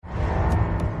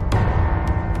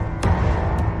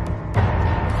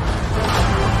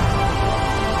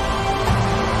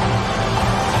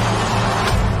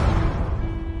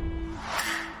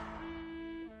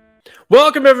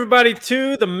Welcome, everybody,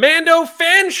 to the Mando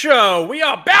Fan Show. We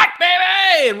are back,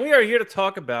 baby! And we are here to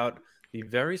talk about the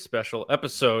very special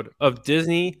episode of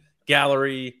Disney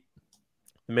Gallery,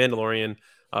 The Mandalorian,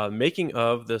 making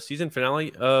of the season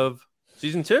finale of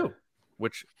Season 2,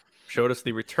 which showed us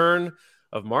the return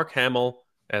of Mark Hamill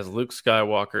as Luke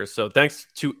Skywalker. So thanks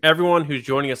to everyone who's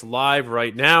joining us live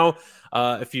right now.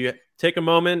 If you take a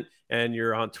moment and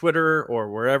you're on Twitter or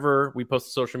wherever we post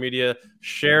to social media,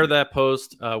 share that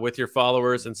post with your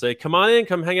followers and say, come on in,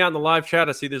 come hang out in the live chat.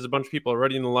 I see there's a bunch of people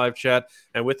already in the live chat.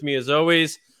 And with me, as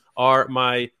always, are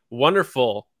my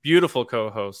wonderful, beautiful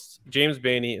co-hosts, James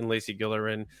Bainey and Lacey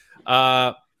Gillerin.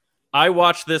 I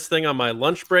watched this thing on my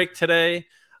lunch break today.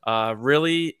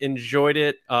 Really enjoyed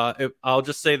it. I'll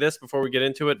just say this before we get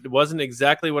into it. It wasn't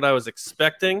exactly what I was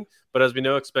expecting, but as we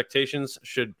know, expectations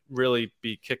should really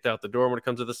be kicked out the door when it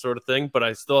comes to this sort of thing. But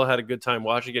I still had a good time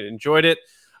watching it, enjoyed it.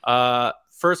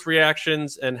 First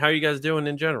reactions and how you guys doing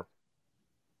in general?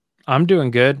 I'm doing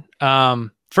good.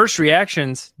 First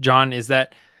reactions, John, is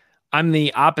that I'm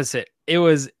the opposite. It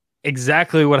was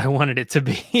exactly what I wanted it to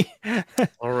be.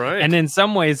 All right. And in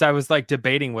some ways I was like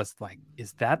debating,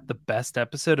 is that the best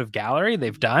episode of Gallery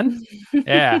they've done?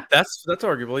 Yeah. That's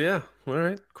arguable. Yeah. All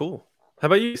right, cool. How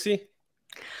about you, C?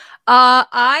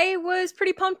 I was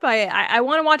pretty pumped by it. I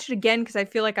want to watch it again because I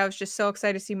feel like I was just so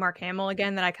excited to see Mark Hamill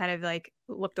again that I kind of like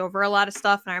looked over a lot of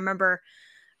stuff. And I remember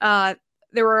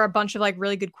there were a bunch of like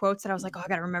really good quotes that I was like, oh, I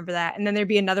got to remember that. And then there'd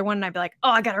be another one and I'd be like,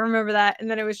 oh, I got to remember that.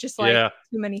 And then it was just like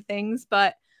too many things.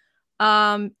 But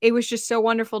it was just so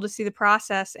wonderful to see the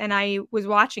process. And I was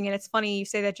watching it. It's funny you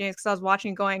say that, James, because I was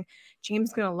watching going, James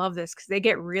is going to love this because they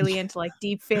get really into like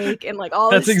deep fake and like all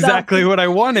That's this exactly stuff. what I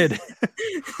wanted.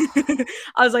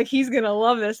 I was like, he's going to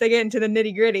love this. They get into the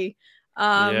nitty gritty.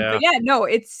 But yeah, no,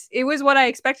 it was what I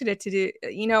expected it to do.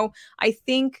 You know, I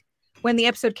think when the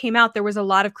episode came out, there was a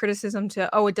lot of criticism to,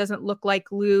 oh, it doesn't look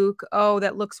like Luke. Oh,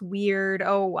 that looks weird.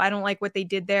 Oh, I don't like what they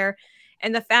did there.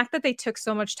 And the fact that they took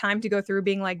so much time to go through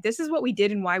being like, this is what we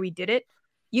did and why we did it.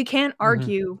 You can't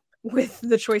argue with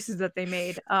the choices that they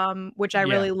made, which I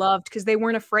really loved because they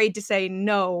weren't afraid to say,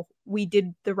 no, we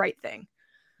did the right thing.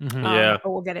 But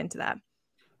we'll get into that.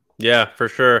 Yeah, for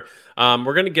sure.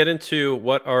 We're going to get into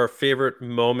what our favorite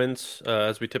moments,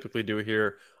 as we typically do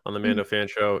here on the Mando Fan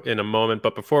Show in a moment.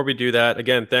 But before we do that,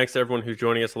 again, thanks to everyone who's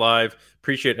joining us live.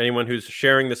 Appreciate anyone who's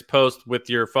sharing this post with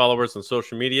your followers on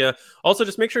social media. Also,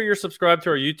 just make sure you're subscribed to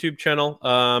our YouTube channel,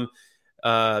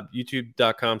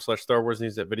 youtube.com/Star Wars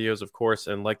News videos, of course,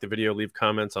 and like the video, leave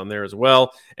comments on there as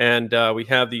well. And we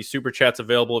have the super chats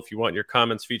available if you want your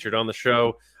comments featured on the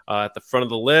show. At the front of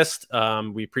the list.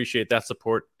 We appreciate that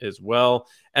support as well.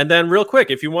 And then real quick,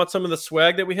 if you want some of the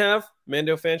swag that we have,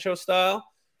 Mando Fan Show style,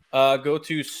 go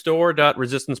to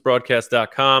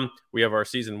store.resistancebroadcast.com. We have our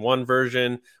season 1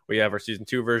 version. We have our season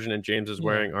 2 version, and James is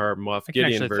wearing our Moff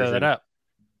Gideon version. Throw that up.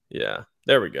 Yeah,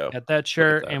 there we go. Got that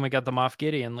shirt, and we got the Moff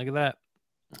Gideon. Look at that.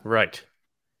 Right.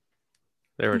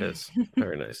 There it is.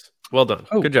 Very nice. Well done.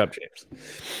 Oh. Good job, James.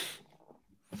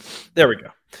 There we go.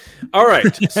 All right.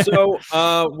 So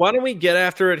why don't we get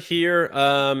after it here?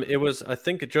 It was, I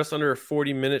think, just under a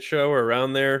 40-minute show or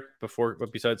around there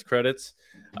besides credits.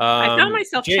 I found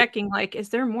myself checking, like, is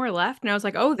there more left? And I was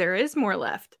like, oh, there is more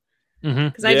left.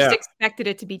 Because I just expected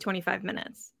it to be 25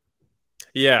 minutes.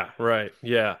 Yeah, right.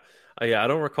 Yeah. I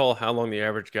don't recall how long the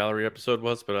average gallery episode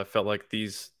was, but I felt like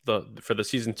for the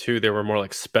season 2, they were more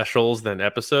like specials than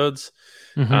episodes.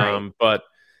 But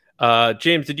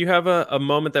James, did you have a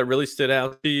moment that really stood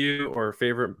out to you or a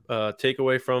favorite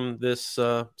takeaway from this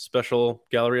special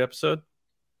gallery episode?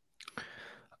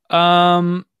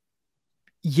 Yeah,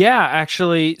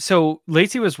 actually. So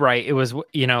Lacey was right. It was,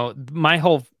 my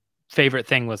whole favorite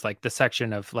thing was like the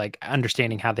section of like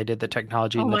understanding how they did the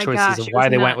technology and the choices of why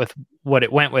they went with what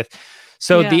it went with.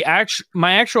 So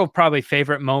my actual probably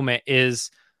favorite moment is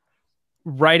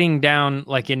writing down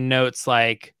like in notes,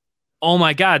 like, oh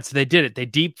my God, so they did it. They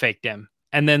deep faked him.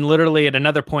 And then literally at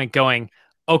another point going,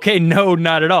 okay, no,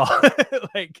 not at all.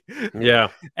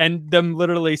 And them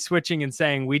literally switching and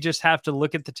saying, we just have to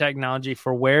look at the technology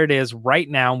for where it is right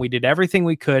now. And we did everything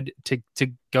we could to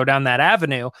go down that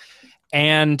avenue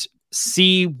and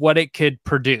see what it could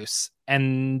produce.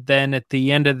 And then at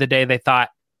the end of the day, they thought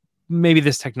maybe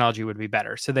this technology would be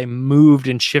better. So they moved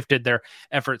and shifted their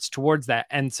efforts towards that.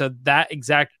 And so that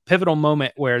exact pivotal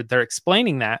moment where they're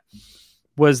explaining that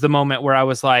was the moment where I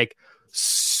was like,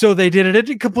 so they did it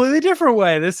a completely different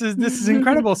way. This is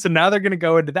incredible. So now they're going to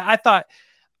go into that.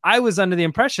 I was under the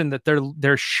impression that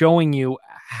they're showing you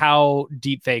how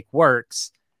deepfake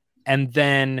works. And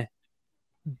then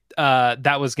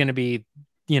that was going to be,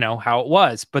 how it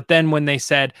was. But then when they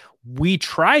said, we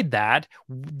tried that.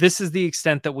 This is the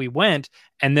extent that we went.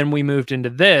 And then we moved into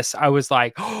this. I was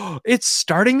like, oh, it's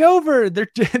starting over.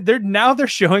 They're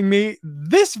showing me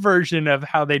this version of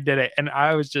how they did it. And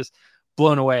I was just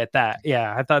blown away at that.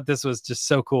 Yeah. I thought this was just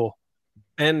so cool.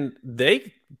 And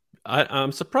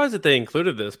I'm surprised that they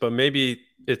included this, but maybe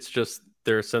it's just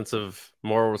their sense of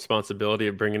moral responsibility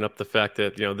of bringing up the fact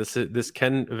that, this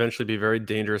can eventually be very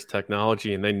dangerous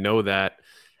technology, and they know that.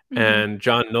 Mm-hmm. And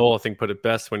John Knoll, I think, put it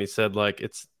best when he said, like,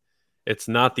 it's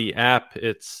not the app,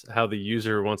 it's how the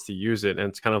user wants to use it. And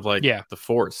it's kind of like the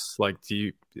Force. Like,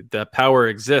 that power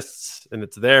exists and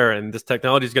it's there, and this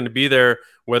technology is going to be there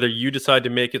whether you decide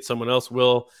to make it, someone else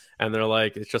will. And they're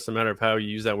like, it's just a matter of how you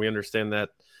use that. We understand that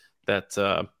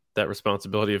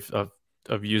responsibility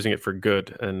of using it for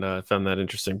good, and I found that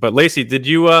interesting. But Lacey, did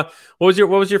you what was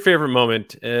your favorite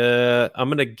moment? I'm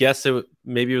gonna guess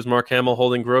maybe it was Mark Hamill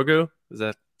holding Grogu. Is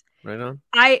that right on?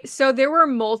 So there were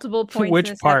multiple points Which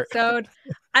in this part? episode.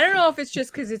 I don't know if it's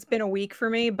just because it's been a week for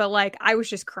me, but like I was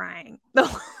just crying.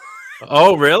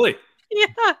 Oh, really? Yeah.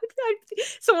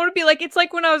 Someone would be like, it's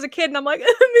like when I was a kid, and I'm like, me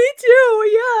too.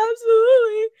 Yeah,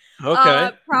 absolutely.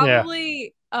 Okay.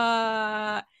 Probably.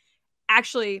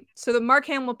 Actually, so the Mark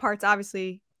Hamill parts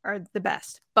obviously are the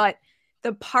best, but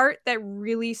the part that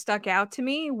really stuck out to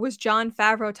me was Jon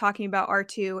Favreau talking about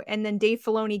R2, and then Dave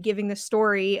Filoni giving the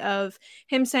story of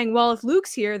him saying, well, if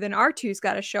Luke's here, then R2's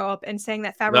got to show up, and saying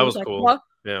that Favreau was like, cool. What?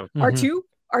 Yeah. R2?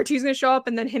 R2's going to show up,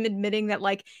 and then him admitting that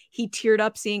like he teared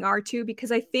up seeing R2,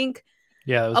 because I think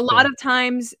a lot of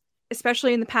times,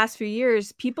 especially in the past few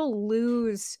years, people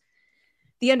lose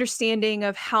the understanding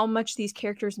of how much these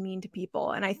characters mean to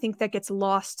people. And I think that gets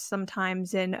lost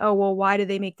sometimes in, oh, well, why did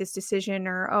they make this decision?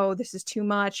 Or, oh, this is too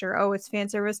much. Or, oh, it's fan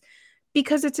service.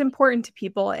 Because it's important to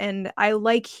people. And I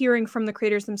like hearing from the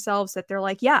creators themselves that they're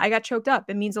like, yeah, I got choked up.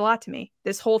 It means a lot to me.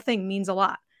 This whole thing means a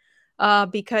lot.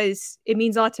 Because it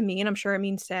means a lot to me. And I'm sure it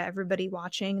means to everybody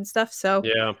watching and stuff. So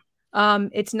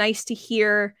it's nice to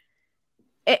hear.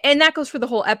 And that goes for the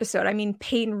whole episode. I mean,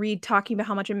 Peyton Reed talking about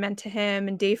how much it meant to him,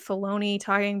 and Dave Filoni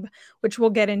talking, which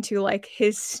we'll get into, like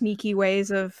his sneaky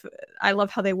ways of, I love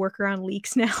how they work around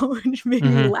leaks now, which made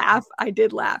me laugh. I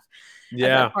did laugh at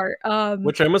that part.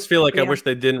 Which I almost feel like I wish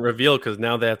they didn't reveal, because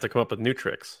now they have to come up with new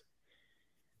tricks.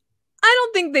 I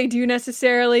don't think they do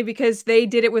necessarily, because they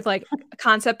did it with like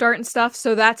concept art and stuff.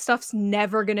 So that stuff's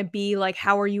never going to be like,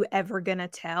 how are you ever going to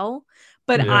tell?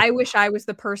 But I wish I was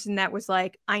the person that was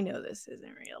like, I know this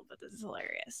isn't real, but this is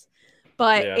hilarious.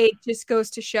 But it just goes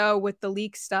to show with the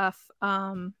leak stuff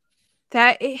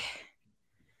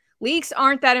leaks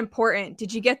aren't that important.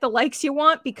 Did you get the likes you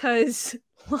want? Because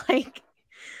like,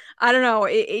 I don't know.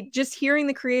 It just hearing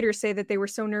the creators say that they were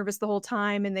so nervous the whole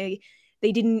time, and they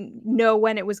didn't know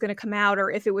when it was going to come out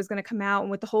or if it was going to come out,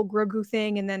 and with the whole Grogu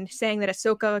thing, and then saying that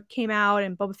Ahsoka came out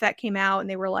and Boba Fett came out, and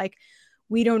they were like,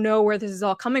 we don't know where this is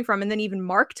all coming from. And then even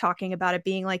Mark talking about it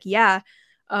being like,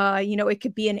 it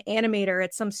could be an animator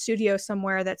at some studio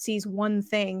somewhere that sees one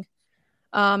thing.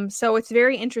 So it's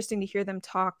very interesting to hear them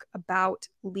talk about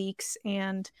leaks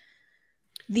and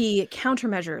the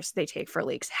countermeasures they take for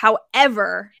leaks.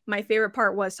 However, my favorite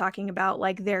part was talking about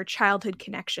like their childhood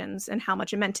connections and how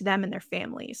much it meant to them and their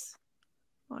families.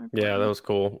 Yeah, that was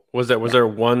cool. Was there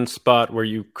one spot where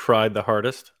you cried the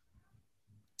hardest?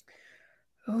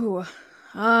 Ooh.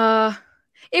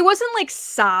 It wasn't like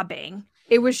sobbing.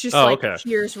 It was just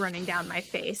tears running down my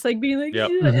face, like being like,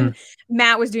 and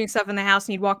Matt was doing stuff in the house,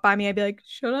 and he'd walk by me. I'd be like,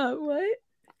 shut up, what?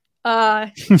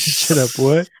 Shut up,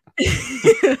 what?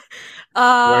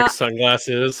 Wearing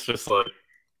sunglasses, just like.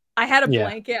 I had a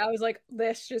blanket. I was like,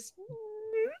 this just.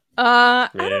 I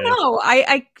don't know.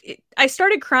 I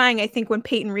started crying, I think, when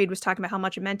Peyton Reed was talking about how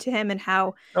much it meant to him and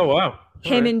how. Oh, wow.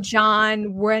 Him and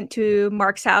John went to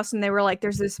Mark's house, and they were like,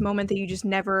 there's this moment that you just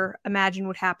never imagined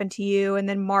would happen to you. And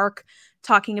then Mark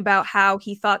talking about how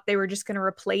he thought they were just going to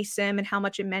replace him and how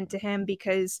much it meant to him,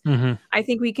 because I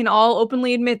think we can all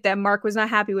openly admit that Mark was not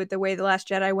happy with the way The Last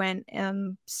Jedi went.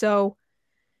 So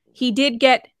he did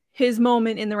get his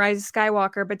moment in The Rise of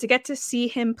Skywalker, but to get to see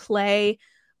him play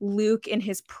Luke in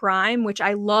his prime, which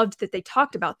I loved that they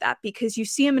talked about that, because you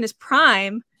see him in his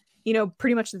prime,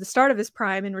 pretty much at the start of his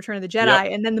prime in Return of the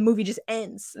Jedi, and then the movie just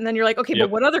ends. And then you're like, okay, but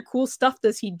what other cool stuff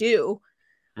does he do?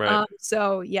 Right.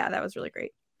 So yeah, that was really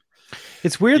great.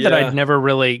 It's weird that I'd never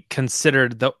really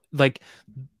considered the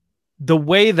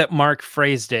way that Mark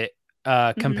phrased it,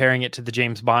 comparing it to the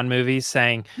James Bond movies,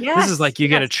 saying this is like you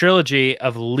get a trilogy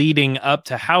of leading up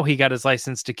to how he got his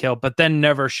license to kill, but then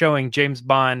never showing James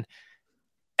Bond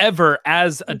ever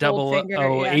as a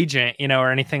 00 agent,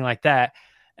 or anything like that.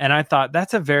 And I thought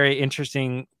that's a very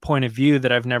interesting point of view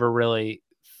that I've never really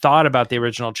thought about the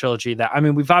original trilogy, that, I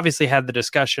mean, we've obviously had the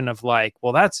discussion of like,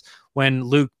 well, that's when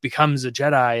Luke becomes a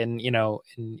Jedi and, and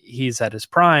he's at his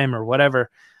prime or whatever.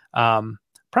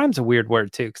 Prime's a weird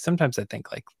word too, because sometimes I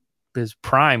think like his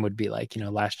prime would be like,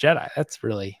 Last Jedi. That's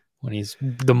really when he's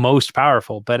the most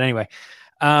powerful. But anyway,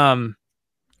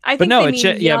 I think no, they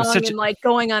mean young it was such and like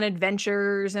going on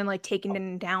adventures and like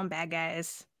taking down bad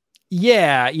guys.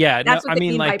 Yeah. That's what I they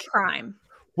mean, mean like, by prime.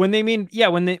 when they mean,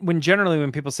 when generally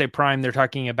when people say prime, they're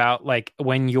talking about like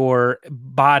when your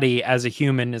body as a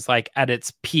human is like at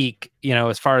its peak,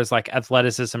 as far as like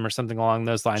athleticism or something along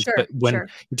those lines. Sure, but when you're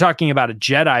talking about a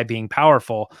Jedi being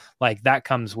powerful, like that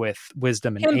comes with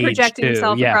wisdom and him age projecting too.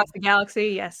 himself Yeah, across the galaxy.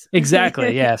 Yes,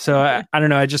 exactly. Yeah. So I don't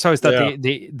know. I just always thought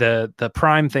the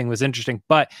prime thing was interesting,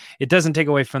 but it doesn't take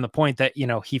away from the point that,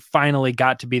 he finally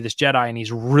got to be this Jedi and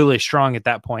he's really strong at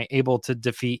that point, able to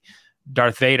defeat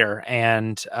Darth Vader,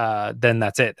 and then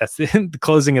that's it. That's the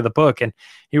closing of the book, and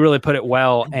he really put it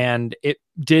well. And it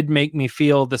did make me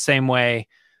feel the same way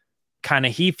kind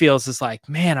of he feels. Is like,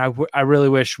 man, I really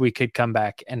wish we could come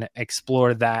back and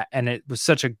explore that. And it was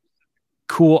such a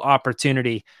cool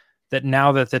opportunity that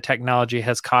now that the technology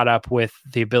has caught up with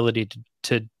the ability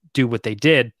to do what they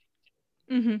did,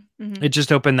 it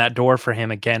just opened that door for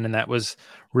him again, and that was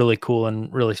really cool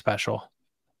and really special.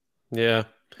 Yeah.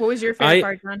 What was your favorite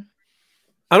part, John?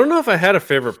 I don't know if I had a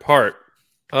favorite part,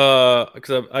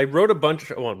 because I wrote a bunch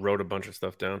of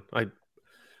stuff down.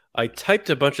 I typed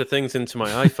a bunch of things into my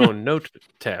iPhone note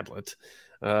tablet,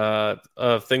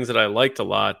 of things that I liked a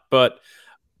lot. But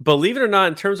believe it or not,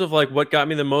 in terms of like what got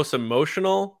me the most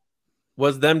emotional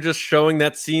was them just showing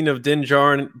that scene of Din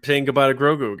Djarin saying goodbye to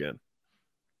Grogu again.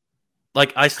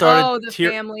 Like I started. The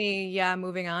family,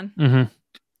 moving on.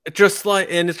 Mm-hmm. Just like,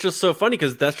 and it's just so funny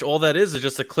because that's all that is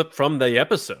just a clip from the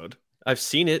episode. I've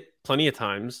seen it plenty of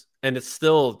times, and it's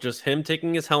still just him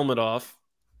taking his helmet off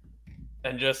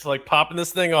and just like popping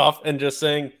this thing off and just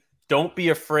saying, "Don't be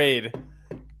afraid,"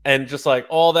 and just like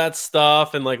all that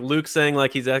stuff, and like Luke saying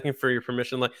like he's asking for your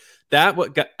permission, like that.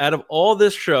 What got out of all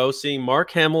this show, seeing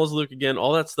Mark Hamill as Luke again,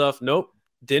 all that stuff. Nope,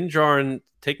 Din Djarin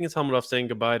taking his helmet off, saying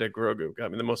goodbye to Grogu got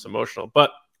me the most emotional.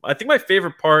 But I think my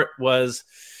favorite part was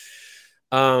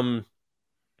Favreau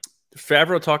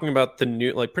talking about the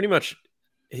new, like pretty much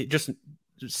he just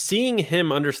seeing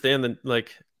him understand that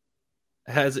like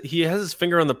he has his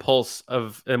finger on the pulse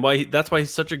of, and that's why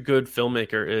he's such a good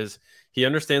filmmaker, is he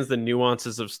understands the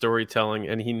nuances of storytelling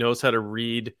and he knows how to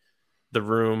read the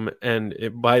room. And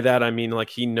by that, I mean, like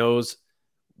he knows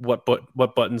what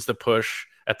buttons to push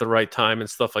at the right time and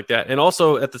stuff like that. And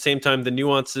also at the same time, the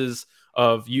nuances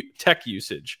of tech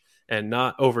usage and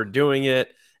not overdoing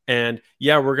it. And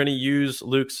yeah, we're going to use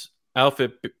Luke's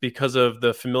outfit because of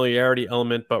the familiarity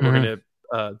element, but we're going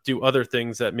to do other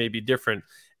things that may be different.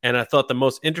 And I thought the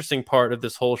most interesting part of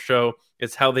this whole show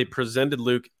is how they presented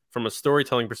Luke from a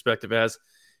storytelling perspective as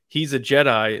he's a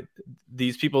Jedi.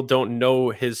 These people don't know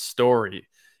his story.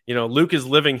 Luke is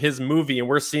living his movie and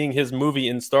we're seeing his movie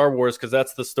in Star Wars because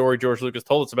that's the story George Lucas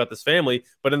told us about this family.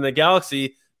 But in the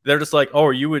galaxy, they're just like, oh,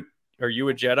 are you a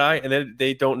Jedi? And then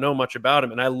they don't know much about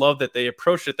him. And I love that they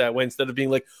approached it that way instead of being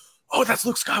like, oh, that's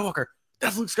Luke Skywalker.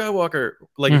 That's Luke Skywalker.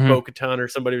 Like Bo-Katan or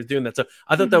somebody was doing that. So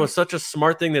I thought that was such a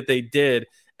smart thing that they did.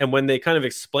 And when they kind of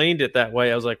explained it that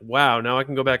way, I was like, wow, now I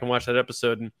can go back and watch that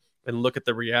episode and look at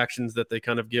the reactions that they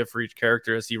kind of give for each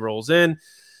character as he rolls in.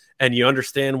 And you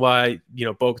understand why,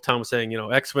 Bo-Katan was saying,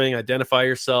 X-Wing, identify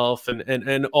yourself,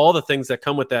 and all the things that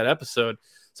come with that episode.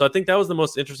 So I think that was the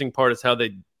most interesting part, is how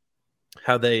they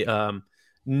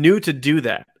knew to do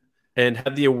that and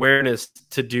had the awareness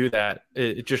to do that.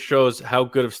 It just shows how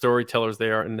good of storytellers they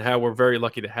are and how we're very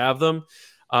lucky to have them.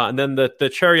 And then the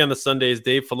cherry on the sundae is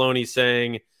Dave Filoni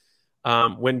saying,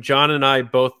 when John and I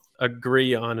both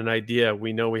agree on an idea,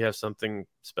 we know we have something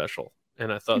special.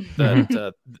 And I thought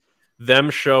that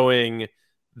them showing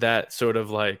that sort of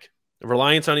like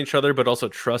reliance on each other, but also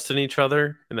trust in each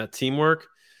other and that teamwork,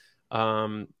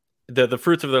 the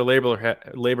fruits of their labor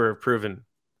have proven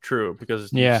true,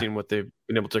 because you've seen what they've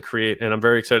been able to create. And I'm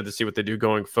very excited to see what they do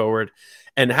going forward.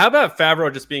 And how about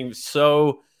Favreau just being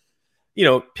so,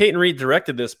 Peyton Reed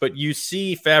directed this, but you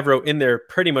see Favreau in there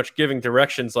pretty much giving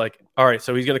directions like, all right,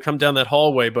 so he's going to come down that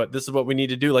hallway, but this is what we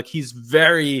need to do. Like he's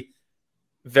very,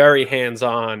 very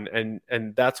hands-on.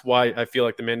 And that's why I feel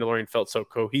like The Mandalorian felt so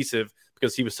cohesive,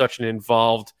 because he was such an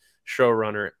involved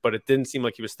showrunner, but it didn't seem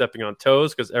like he was stepping on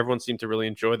toes, because everyone seemed to really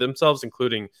enjoy themselves,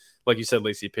 including, like you said,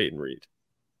 Lacey, Peyton Reed.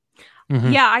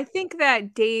 Yeah, I think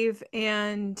that Dave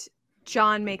and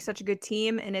John make such a good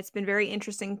team, and it's been very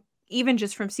interesting even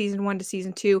just from season 1 to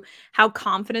season 2, how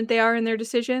confident they are in their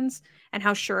decisions and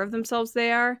how sure of themselves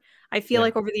they are. I feel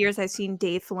like over the years I've seen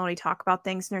Dave Filoni talk about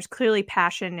things, and there's clearly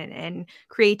passion and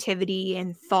creativity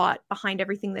and thought behind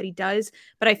everything that he does.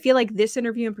 But I feel like this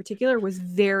interview in particular was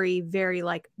very, very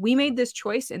like, we made this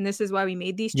choice and this is why we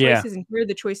made these choices, and here are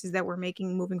the choices that we're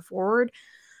making moving forward.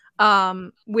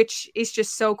 Which is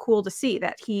just so cool to see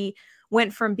that he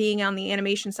went from being on the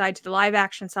animation side to the live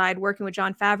action side, working with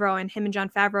Jon Favreau, and him and Jon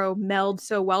Favreau meld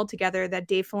so well together that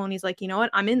Dave Filoni's like, you know what?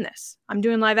 I'm in this. I'm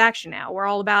doing live action now. We're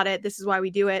all about it. This is why we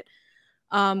do it.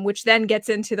 Which then gets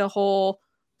into the whole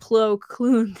Plo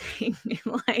Koon thing.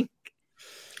 Like,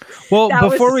 well,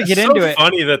 before we get into it,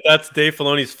 funny that's Dave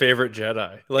Filoni's favorite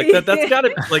Jedi. Like that's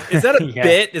gotta like, is that a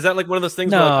bit? Is that like one of those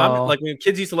things where like when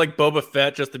kids used to like Boba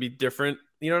Fett just to be different?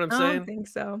 You know what I'm saying? I don't think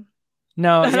so.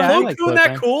 No, is Plo Koon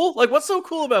that cool? Like, what's so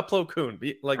cool about Plo Koon?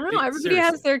 Like, I don't know. Everybody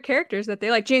has their characters that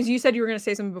they like. James, you said you were going to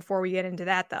say something before we get into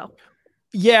that, though.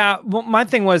 Yeah, well, my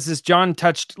thing is John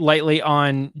touched lightly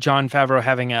on Jon Favreau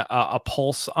having a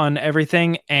pulse on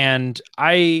everything, and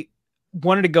I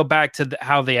wanted to go back to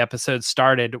how the episode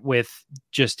started with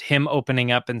just him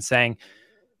opening up and saying,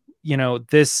 you know,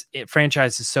 this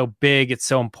franchise is so big, it's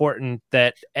so important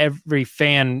that every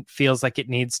fan feels like it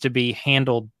needs to be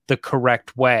handled the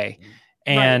correct way.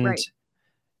 And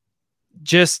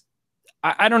just,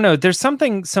 I don't know, there's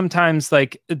something sometimes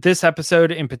like this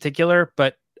episode in particular,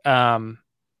 but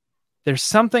there's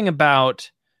something about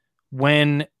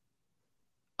when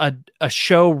a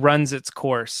show runs its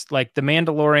course, like The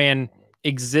Mandalorian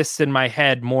exists in my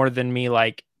head more than me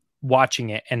like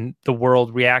watching it and the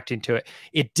world reacting to it.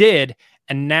 It did,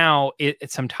 and now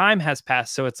some time has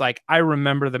passed, so it's like I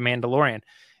remember The Mandalorian.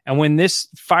 And when this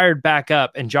fired back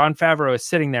up and Jon Favreau is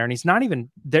sitting there and he's not even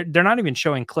they're not even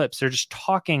showing clips, they're just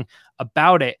talking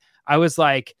about it, I was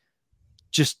like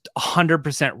just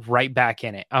 100% right back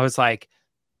in it. I was like,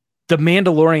 The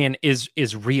Mandalorian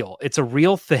is real. It's a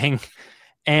real thing,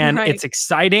 and it's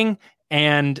exciting,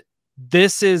 and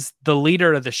this is the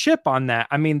leader of the ship on that.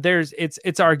 I mean,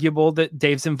 it's arguable that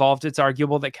Dave's involved. It's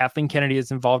arguable that Kathleen Kennedy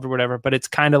is involved or whatever, but it's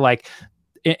kind of like,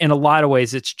 in a lot of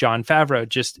ways, it's Jon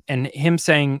Favreau and him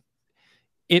saying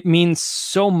it means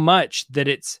so much that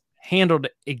it's handled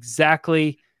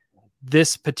exactly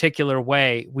this particular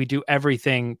way. We do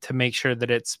everything to make sure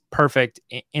that it's perfect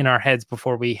in our heads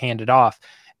before we hand it off.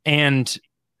 And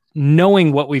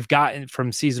knowing what we've gotten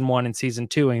from season 1 and season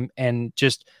 2 and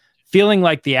just feeling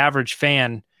like the average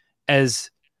fan, as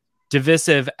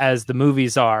divisive as the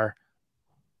movies are,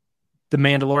 The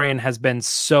Mandalorian has been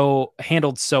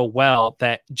handled so well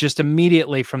that just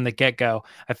immediately from the get-go,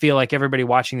 I feel like everybody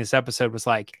watching this episode was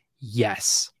like,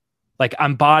 yes, like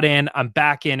I'm bought in, I'm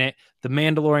back in it. The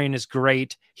Mandalorian is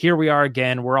great. Here we are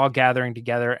again. We're all gathering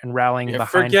together and rallying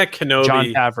behind Kenobi. Jon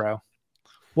Favreau.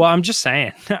 Well, I'm just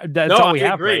saying that's all we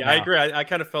have. I agree. I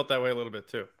kind of felt that way a little bit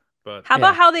too. But how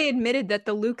about how they admitted that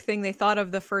the Luke thing they thought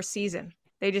of the first season?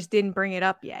 They just didn't bring it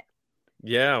up yet.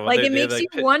 Yeah, well, like it makes you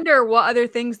wonder what other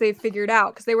things they figured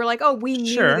out, because they were like, "Oh, we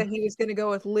knew that he was going to go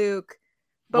with Luke,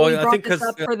 but we brought this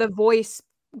up for the voice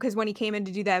because when he came in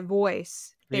to do that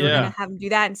voice, they were going to have him do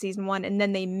that in season 1, and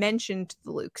then they mentioned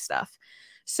the Luke stuff.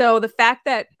 So the fact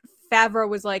that Favreau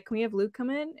was like, "Can we have Luke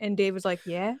come in?" and Dave was like,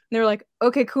 "Yeah," and they were like,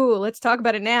 "Okay, cool, let's talk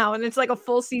about it now," and it's like a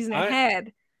full season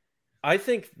ahead. I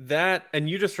think that, and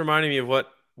you just reminded me of what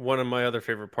one of my other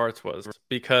favorite parts was,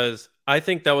 because I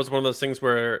think that was one of those things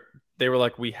where they were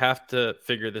like, we have to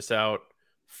figure this out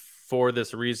for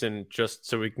this reason, just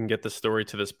so we can get the story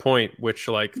to this point, which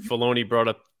like Filoni brought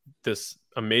up this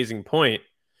amazing point,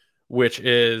 which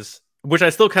I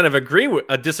still kind of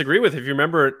disagree with. If you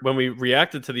remember when we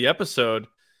reacted to the episode,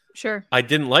 sure, I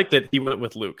didn't like that he went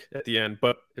with Luke at the end,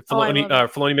 but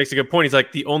Filoni makes a good point. He's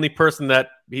like, the only person that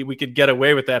we could get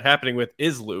away with that happening with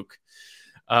is Luke.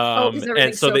 Because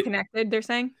everything's so connected, they're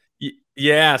saying?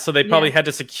 Yeah, so they probably had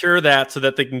to secure that so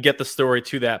that they can get the story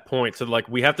to that point. So like,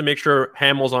 we have to make sure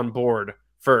Hamill's on board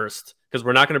first, because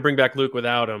we're not going to bring back Luke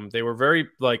without him. They were very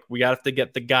like, we have to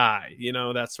get the guy,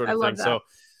 that sort of thing. So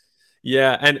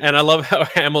yeah, and I love how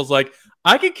Hamill's like,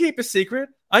 I can keep a secret.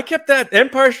 I kept that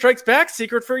Empire Strikes Back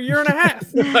secret for a year and a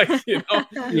half. Like,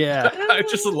 Yeah.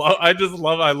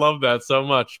 I love that so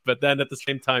much. But then at the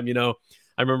same time,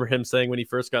 I remember him saying when he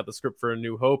first got the script for A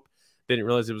New Hope, they didn't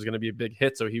realize it was going to be a big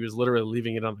hit. So he was literally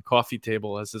leaving it on the coffee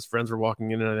table as his friends were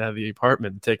walking in and out of the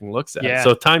apartment and taking looks at it.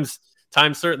 So times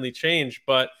certainly change.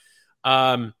 But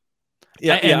the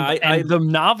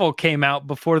novel came out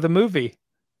before the movie.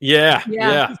 Yeah.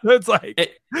 So it's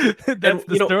like, that's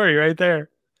the story right there.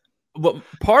 Well,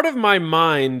 part of my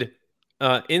mind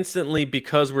instantly,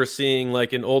 because we're seeing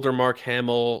like an older Mark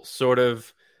Hamill sort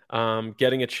of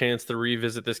getting a chance to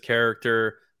revisit this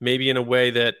character, maybe in a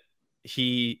way that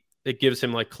it gives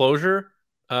him like closure,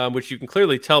 which you can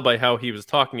clearly tell by how he was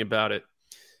talking about it,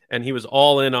 and he was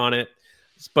all in on it.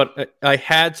 But I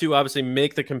had to obviously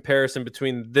make the comparison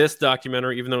between this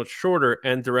documentary, even though it's shorter,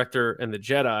 and Director and the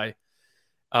Jedi,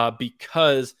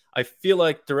 because I feel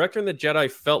like Director and the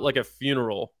Jedi felt like a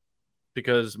funeral,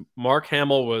 because Mark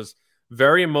Hamill was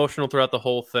very emotional throughout the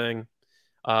whole thing.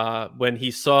 When he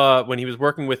was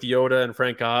working with Yoda and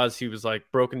Frank Oz, he was like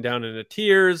broken down into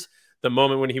tears. The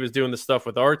moment when he was doing the stuff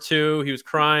with R2, he was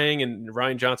crying, and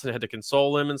Rian Johnson had to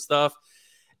console him and stuff.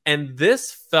 And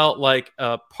this felt like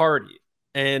a party.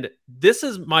 And this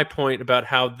is my point about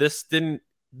how this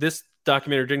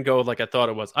documentary didn't go like I thought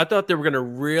it was. I thought they were going to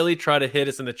really try to hit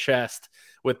us in the chest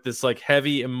with this like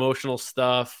heavy emotional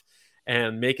stuff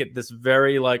and make it this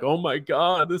very like, oh my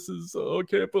God, this is, I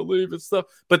can't believe it stuff.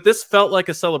 But this felt like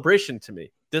a celebration to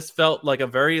me. This felt like a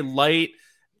very light,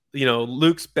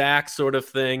 Luke's back sort of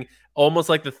thing, almost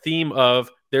like the theme of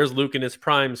there's Luke in his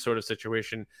prime sort of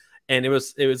situation. And it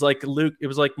was like Luke, it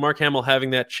was like Mark Hamill having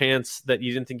that chance that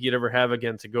you didn't think you'd ever have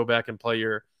again to go back and play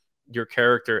your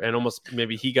character. And almost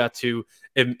maybe he got to,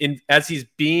 as he's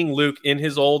being Luke in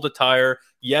his old attire,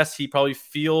 yes, he probably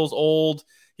feels old.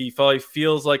 He probably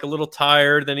feels like a little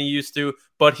tired than he used to,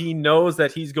 but he knows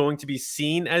that he's going to be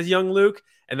seen as young Luke.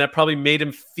 And that probably made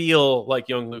him feel like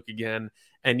young Luke again.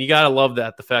 And you got to love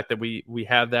that, the fact that we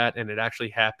have that and it actually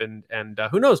happened. And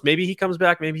who knows, maybe he comes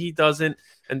back, maybe he doesn't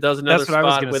and does another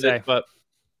spot with it. But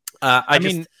I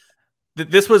mean,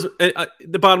 this was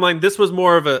the bottom line. This was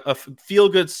more of a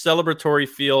feel-good celebratory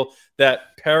feel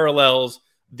that parallels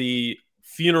the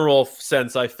funeral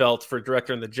sense I felt for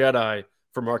Director and the Jedi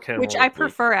for Mark Hamill. Which I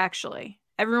prefer, actually.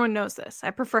 Everyone knows this. I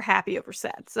prefer happy over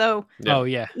sad. So, Oh,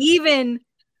 yeah. Even...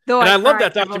 And I love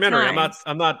that documentary. I'm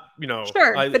not,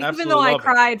 Sure, but even though I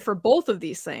cried for both of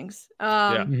these things,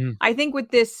 I think with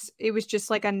this, it was just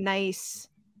like a nice.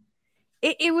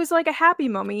 It was like a happy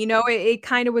moment, It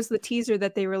kind of was the teaser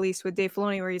that they released with Dave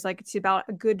Filoni, where he's like, it's about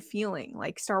a good feeling.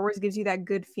 Like Star Wars gives you that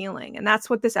good feeling, and that's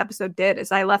what this episode did.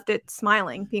 Is I left it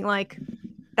smiling, being like,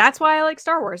 that's why I like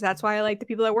Star Wars. That's why I like the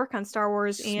people that work on Star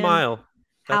Wars. And smile.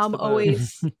 How I'm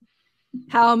always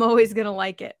gonna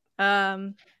like it.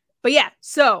 But yeah,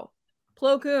 so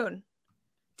Plo Koon,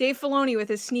 Dave Filoni with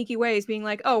his sneaky ways being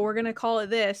like, oh, we're going to call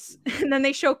it this. And then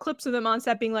they show clips of him on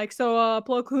set being like, so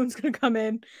Plo Koon's going to come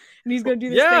in and he's going to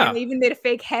do this thing. And they even made a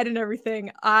fake head and everything.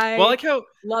 I like how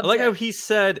he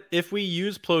said, if we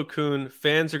use Plo Koon,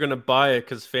 fans are going to buy it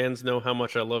because fans know how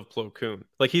much I love Plo Koon.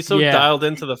 Like he's so dialed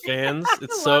into the fans.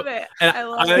 It's I love it.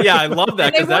 I love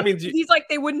that because that means he's like,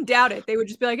 they wouldn't doubt it. They would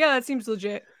just be like, yeah, that seems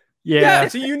legit. Yeah.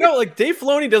 So like Dave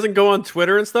Filoni doesn't go on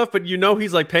Twitter and stuff, but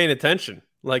he's like paying attention.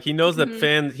 Like he knows that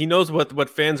he knows what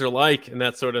fans are like and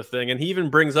that sort of thing. And he even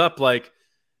brings up like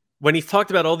when he's talked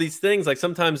about all these things, like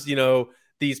sometimes,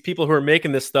 these people who are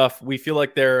making this stuff, we feel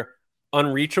like they're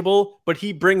unreachable, but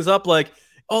he brings up like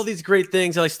all these great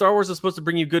things. Like Star Wars is supposed to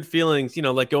bring you good feelings,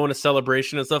 like going to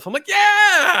Celebration and stuff. I'm like,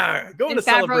 yeah, going to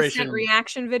Celebration. Sent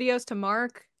reaction videos to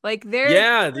Mark. Like they're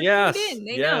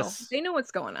they know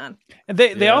what's going on. And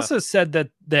they also said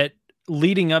that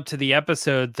leading up to the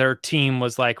episode, their team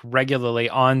was like regularly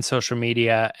on social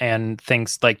media and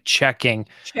things like checking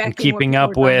and keeping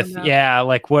up with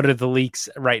like what are the leaks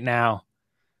right now.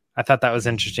 I thought that was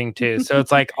interesting too. So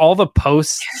it's like all the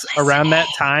posts around that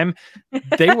time,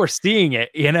 they were seeing it,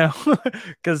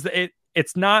 because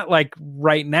it's not like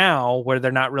right now where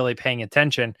they're not really paying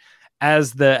attention.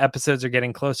 As the episodes are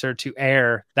getting closer to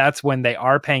air, that's when they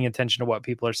are paying attention to what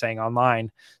people are saying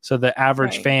online. So the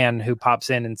average fan who pops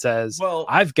in and says, well,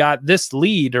 I've got this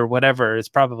lead or whatever, is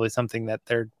probably something that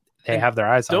they have their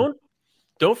eyes on.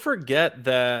 Don't forget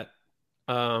that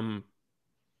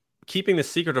keeping the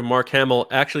secret of Mark Hamill,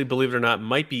 actually, believe it or not,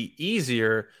 might be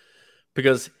easier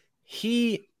because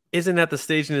he isn't at the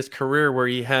stage in his career where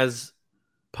he has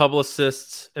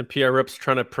publicists and PR reps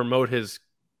trying to promote his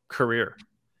career.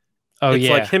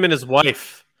 It's like him and his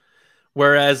wife.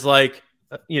 Whereas like,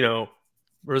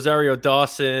 Rosario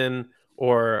Dawson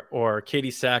or Katie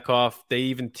Sackhoff, they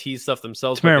even tease stuff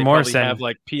themselves. Tamara Morrison have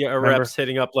like PR reps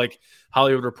hitting up like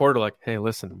Hollywood Reporter, like, hey,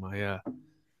 listen, my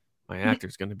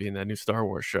actor's going to be in that new Star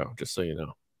Wars show, just so you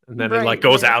know. And then it like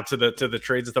goes out to the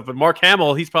trades and stuff. But Mark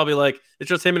Hamill, he's probably like, it's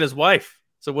just him and his wife.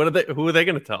 So who are they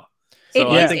going to tell?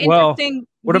 So I think,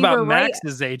 what about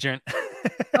Max's agent?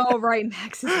 Oh, right.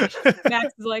 Max is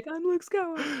like, I'm Luke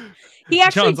Skywalker. He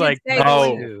actually did say,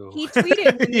 he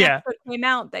tweeted when the episode came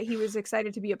out that he was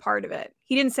excited to be a part of it.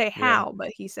 He didn't say how, but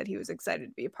he said he was excited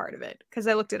to be a part of it because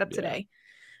I looked it up today.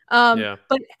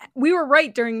 But we were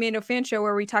right during Mando Fan Show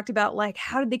where we talked about like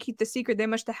how did they keep the secret? They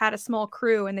must have had a small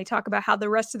crew, and they talk about how the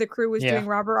rest of the crew was doing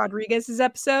Robert Rodriguez's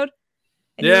episode.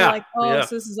 And you're like, so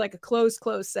this is like a closed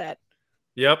set.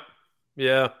 Yep.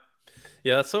 Yeah.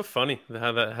 Yeah, that's so funny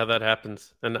how that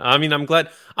happens. And I mean, I'm glad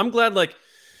like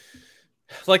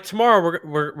tomorrow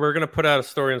we're gonna put out a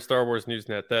story on Star Wars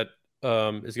Newsnet that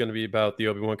is going to be about the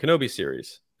Obi-Wan Kenobi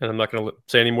series, and I'm not going to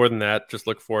say any more than that. Just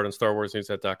look for it on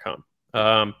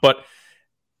StarWarsNewsNet.com. But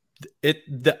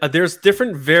there's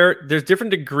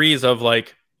different degrees of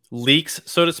like leaks,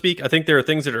 so to speak. I think there are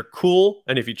things that are cool,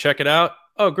 and if you check it out,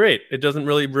 oh great, it doesn't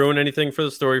really ruin anything for the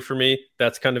story for me.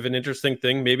 That's kind of an interesting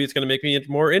thing. Maybe it's going to make me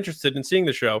more interested in seeing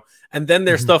the show. And then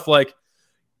there's stuff like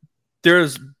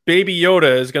there's Baby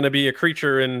Yoda is going to be a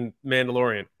creature in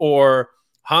Mandalorian, or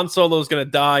Han Solo is going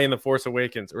to die in The Force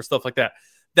Awakens, or stuff like that.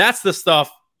 That's the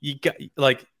stuff you got.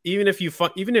 Like, even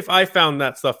if I found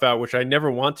that stuff out, which I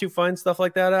never want to find stuff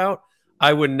like that out,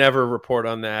 I would never report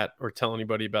on that or tell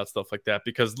anybody about stuff like that,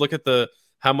 because look at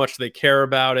how much they care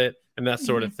about it and that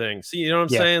sort of thing. See, you know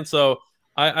what I'm saying? So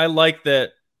I like that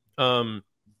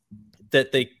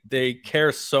that they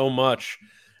care so much.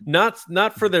 Not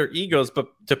for their egos, but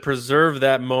to preserve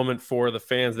that moment for the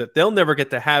fans that they'll never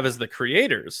get to have as the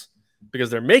creators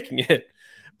because they're making it.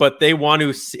 But they want to.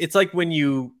 It's like when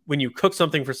you cook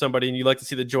something for somebody and you like to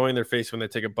see the joy in their face when they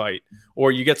take a bite,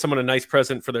 or you get someone a nice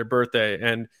present for their birthday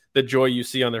and the joy you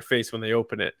see on their face when they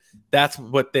open it. That's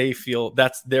what they feel.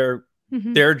 That's their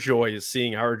joy, is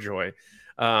seeing our joy.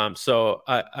 So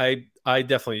I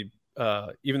definitely,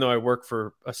 even though I work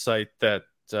for a site that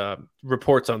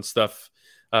reports on stuff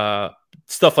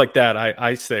like that,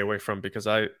 I stay away from, because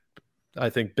I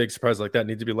think big surprises like that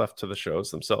need to be left to the shows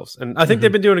themselves. And I think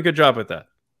they've been doing a good job with that.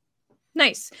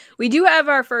 Nice. We do have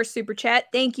our first super chat.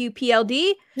 Thank you,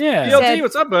 PLD. Yeah. PLD,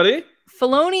 what's up, buddy?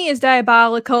 Filoni is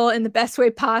diabolical in the best way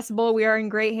possible. We are in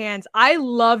great hands. I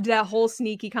loved that whole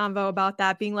sneaky convo about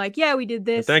that, being like, yeah, we did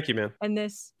this. Thank you, man. And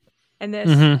this. And this.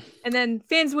 And then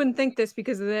fans wouldn't think this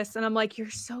because of this. And I'm like, you're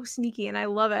so sneaky, and I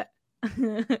love it.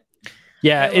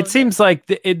 Yeah, it seems like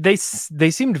they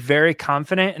seemed very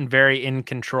confident and very in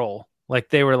control. Like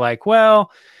they were like,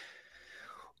 well,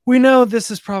 we know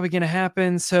this is probably going to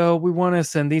happen, so we want to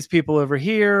send these people over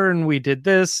here, and we did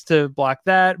this to block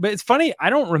that. But it's funny,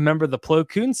 I don't remember the Plo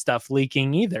Koon stuff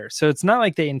leaking either. So it's not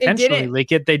like they intentionally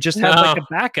leak it. They just had like a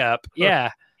backup.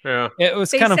 Yeah. Yeah. It was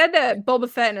They said that Boba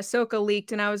Fett and Ahsoka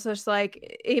leaked, and I was just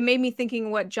like, it made me thinking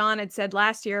what John had said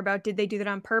last year about did they do that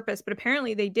on purpose? But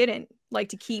apparently they didn't, like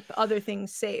to keep other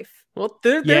things safe. Well,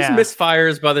 there's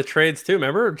misfires by the trades too.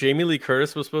 Remember, Jamie Lee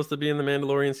Curtis was supposed to be in the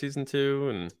Mandalorian season 2,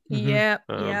 and Yep.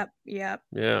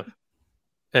 Yeah.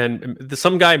 And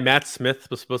some guy, Matt Smith,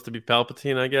 was supposed to be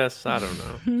Palpatine, I guess. I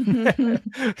don't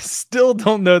know. Still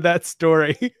don't know that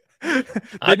story. They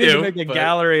need to make a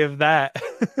gallery of that.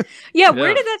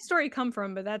 Where did that story come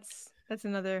from? But that's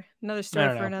another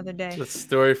story for another day. That's a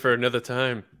story for another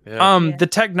time. Yeah. The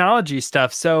technology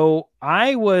stuff. So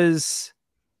I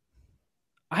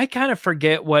kind of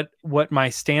forget what my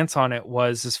stance on it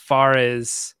was as far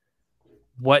as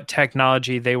what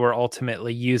technology they were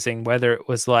ultimately using, whether it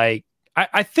was like,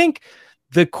 I think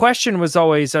the question was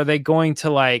always, are they going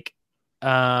to like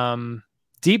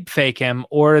deep fake him,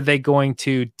 or are they going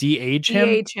to de-age him?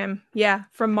 De-age him. Yeah.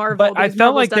 From Marvel. But I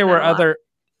felt like there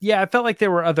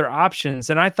were other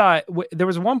options. And I thought there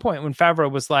was one point when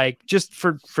Favreau was like, just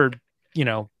for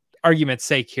argument's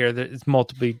sake here, there's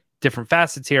multiple different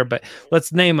facets here, but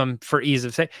let's name them for ease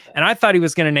of sake. And I thought he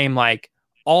was going to name like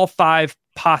all 5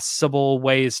 possible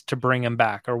ways to bring him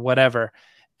back or whatever.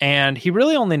 And he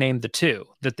really only named the 2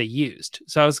 that they used.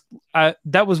 So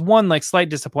that was one like slight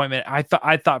disappointment. I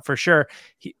thought for sure,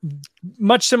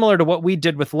 much similar to what we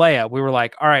did with Leia. We were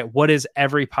like, all right, what is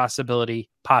every possibility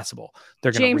possible?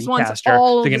 They're going to recast her.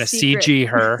 They're going to CG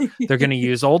her. They're going to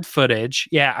use old footage.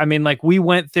 Yeah. I mean, like we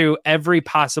went through every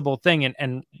possible thing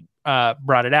and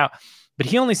brought it out, but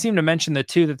he only seemed to mention the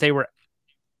 2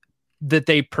 that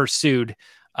they pursued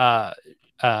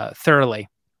thoroughly.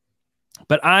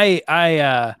 But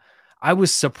I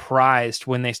was surprised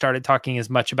when they started talking as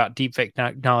much about deepfake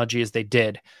technology as they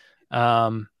did.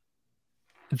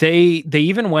 They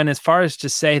even went as far as to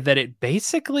say that it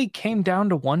basically came down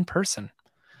to one person.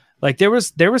 Like there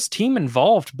was team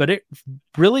involved, but it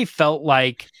really felt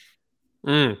like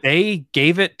they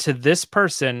gave it to this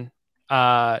person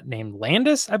named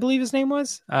Landis, I believe his name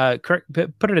was. Correct,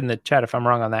 put it in the chat if I'm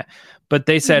wrong on that. But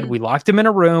they said we locked him in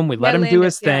a room, we let him do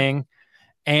his thing.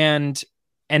 And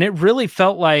And it really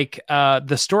felt like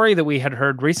the story that we had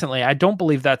heard recently. I don't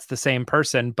believe that's the same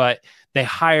person, but they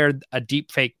hired a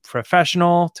deepfake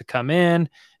professional to come in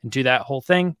and do that whole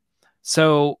thing.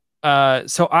 So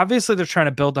obviously they're trying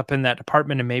to build up in that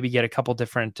department and maybe get a couple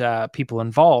different people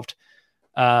involved,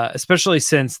 especially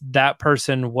since that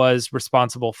person was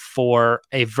responsible for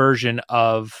a version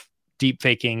of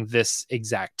deepfaking this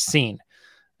exact scene.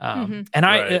 And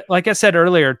I, like I said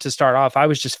earlier, to start off, I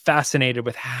was just fascinated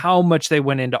with how much they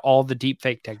went into all the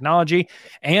deepfake technology,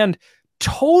 and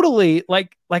totally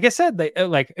like I said, they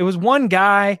like, it was one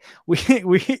guy,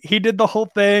 he did the whole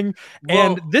thing.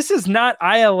 And this is not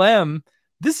ILM.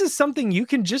 This is something you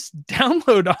can just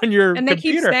download on your and they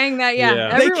computer. keep saying that.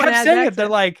 Yeah. They kept saying it. They're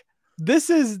like, this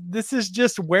is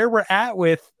just where we're at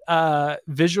with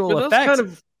visual effects. Kind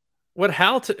of what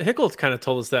Hal Hickles kind of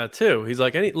told us that too. He's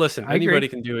like, anybody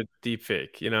can do a deep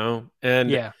fake, you know? And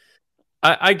yeah,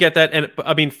 I get that. And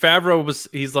I mean,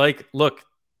 he's like, look,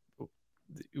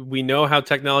 we know how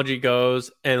technology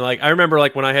goes. And like, I remember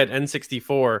like when I had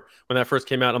N64, when that first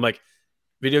came out, I'm like,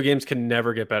 video games can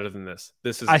never get better than this.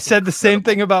 I said the same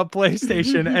thing about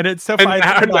PlayStation, and it's so funny.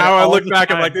 Now I look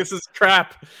back, I'm like, this is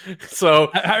crap.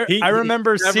 So I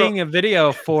remember seeing a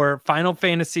video for Final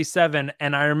Fantasy VII,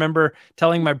 and I remember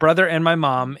telling my brother and my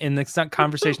mom in the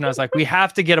conversation, I was like, we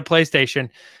have to get a PlayStation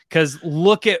because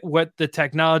look at what the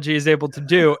technology is able to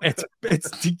do. It's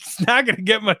not going to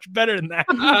get much better than that.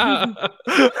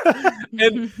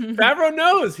 And Favreau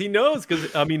knows. He knows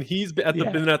because I mean he's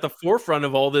been at the forefront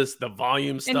of all this, the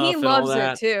volume stuff, and he loves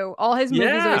it too. All his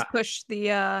movies always push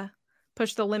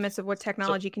the limits of what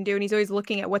technology can do, and he's always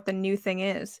looking at what the new thing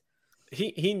is.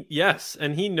 Yes,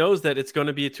 and he knows that it's going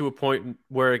to be to a point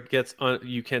where it gets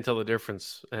you can't tell the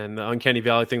difference, and the uncanny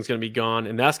valley thing's going to be gone,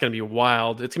 and that's going to be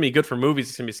wild. It's going to be good for movies.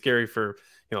 It's going to be scary for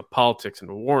politics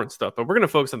and war and stuff. But we're going to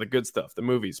focus on the good stuff, the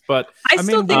movies. But I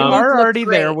mean, we are already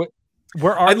there.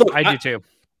 I do too.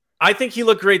 I think he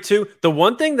looked great too. The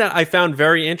one thing that I found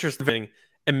very interesting,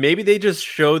 and maybe they just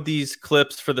showed these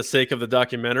clips for the sake of the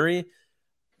documentary,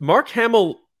 Mark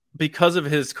Hamill, because of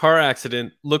his car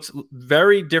accident, looks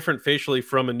very different facially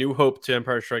from A New Hope to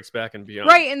Empire Strikes Back and beyond.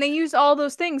 Right, and they used all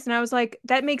those things, and I was like,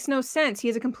 that makes no sense. He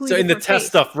has a completely in the test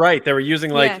stuff, right? They were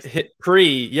using like A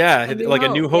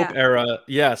New Hope era.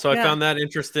 Yeah, so I found that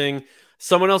interesting.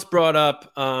 Someone else brought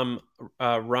up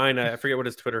Ryan. I forget what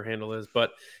his Twitter handle is,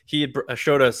 but he had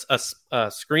showed us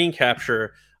a screen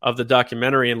capture of the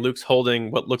documentary, and Luke's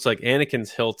holding what looks like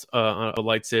Anakin's hilt on a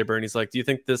lightsaber, and he's like, "Do you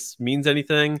think this means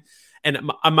anything?"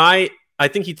 And I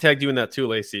think he tagged you in that too,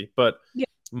 Lacey. But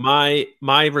my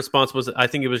response was, I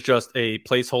think it was just a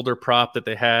placeholder prop that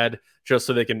they had just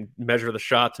so they can measure the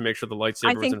shot to make sure the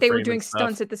lightsaber. I think they were doing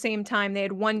stunts at the same time. They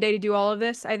had one day to do all of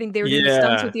this. I think they were doing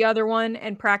stunts with the other one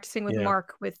and practicing with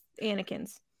Mark with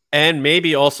Anakin's. And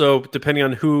maybe also, depending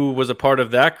on who was a part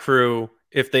of that crew,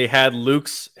 if they had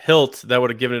Luke's hilt, that would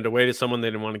have given it away to someone they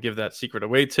didn't want to give that secret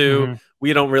away to. Mm-hmm.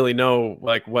 We don't really know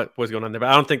like what was going on there, but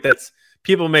I don't think that's.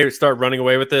 People may start running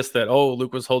away with this that,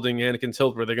 Luke was holding Anakin's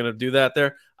hilt. Were they going to do that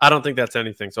there? I don't think that's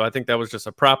anything. So I think that was just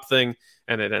a prop thing,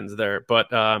 and it ends there.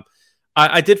 But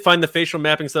I did find the facial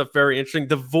mapping stuff very interesting.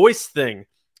 The voice thing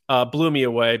blew me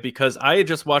away because I had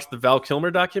just watched the Val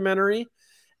Kilmer documentary,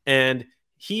 and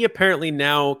he apparently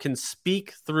now can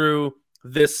speak through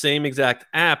this same exact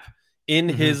app in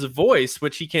his voice,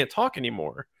 which he can't talk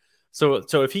anymore. So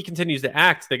if he continues to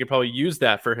act, they could probably use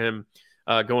that for him.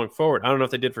 Going forward. I don't know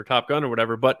if they did for Top Gun or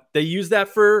whatever, but they used that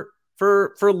for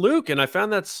Luke, and I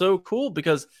found that so cool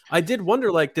because I did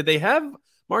wonder, like, did they have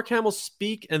Mark Hamill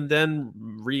speak and then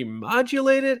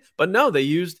remodulate it? But no,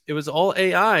 it was all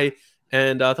AI,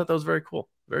 and I thought that was very cool.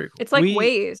 Very cool. It's like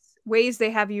Waze. They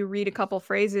have you read a couple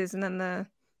phrases and then the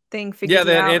thing figures it out.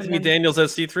 Yeah, they had Anthony Daniels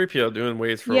as C-3PO doing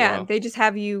Waze for a while. Yeah, they just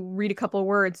have you read a couple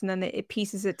words and then it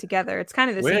pieces it together. It's kind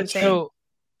of the same thing. So,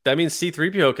 that means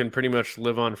C-3PO can pretty much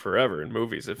live on forever in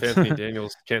movies if Anthony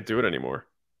Daniels can't do it anymore.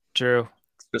 True.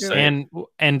 And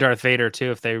Darth Vader too,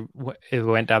 if they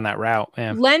went down that route.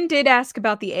 Yeah. Len did ask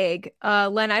about the egg.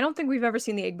 Len, I don't think we've ever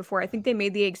seen the egg before. I think they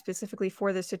made the egg specifically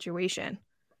for this situation.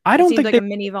 I don't think like a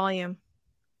mini volume.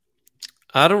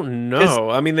 I don't know.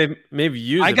 I mean, they maybe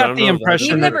used it. I got the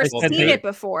impression that we've never seen it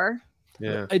before.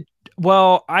 Yeah.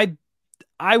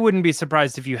 I wouldn't be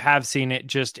surprised if you have seen it.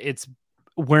 Just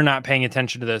we're not paying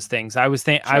attention to those things. I was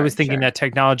thinking that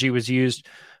technology was used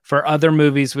for other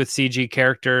movies with CG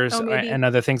characters and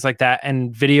other things like that,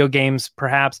 and video games,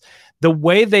 perhaps. The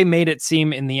way they made it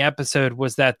seem in the episode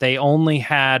was that they only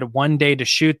had one day to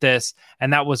shoot this,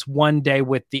 and that was one day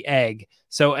with the egg.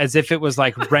 So as if it was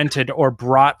like rented or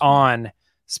brought on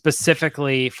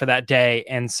specifically for that day.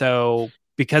 And so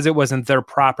because it wasn't their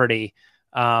property,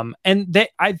 And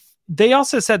they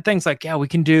also said things like, yeah, we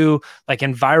can do like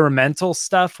environmental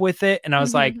stuff with it. And I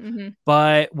was like,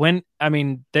 but when, I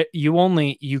mean,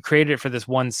 you created it for this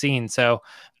one scene. So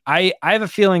I have a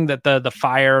feeling that the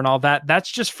fire and all that,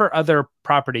 that's just for other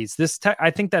properties.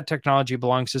 I think that technology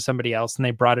belongs to somebody else and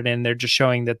they brought it in. They're just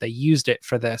showing that they used it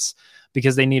for this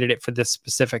because they needed it for this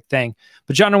specific thing.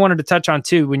 But John, I wanted to touch on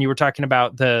too, when you were talking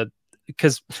about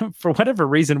because for whatever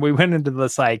reason, we went into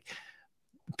this like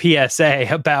PSA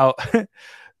about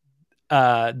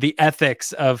the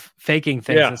ethics of faking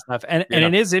things and stuff. And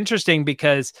it is interesting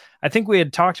because I think we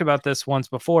had talked about this once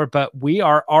before, but we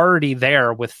are already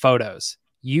there with photos.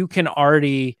 You can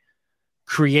already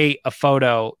create a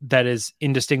photo that is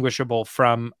indistinguishable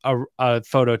from a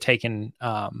photo taken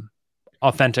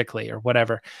authentically or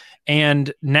whatever.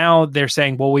 And now they're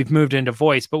saying, well, we've moved into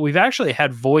voice, but we've actually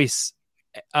had voice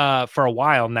for a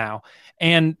while now.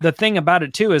 And the thing about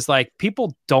it too is like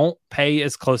people don't pay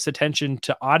as close attention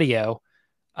to audio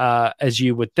as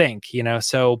you would think, you know.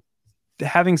 So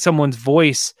having someone's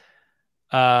voice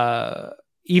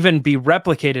even be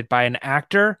replicated by an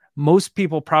actor, most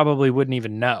people probably wouldn't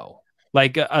even know.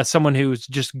 Like someone who's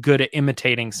just good at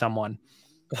imitating someone.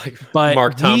 Like but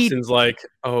Mark Thompson's like,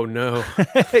 oh no.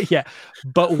 Yeah.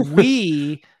 But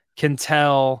we can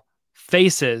tell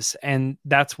faces, and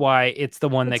that's why it's the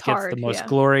one that gets the most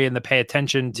glory and the pay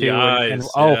attention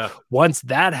to. Once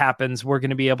that happens, we're going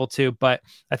to be able to. But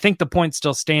I think the point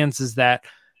still stands is that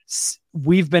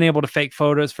we've been able to fake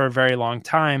photos for a very long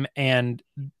time, and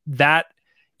that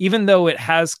even though it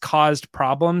has caused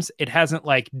problems, it hasn't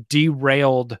like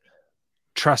derailed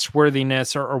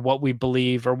trustworthiness or what we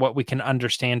believe or what we can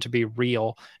understand to be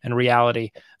real and reality.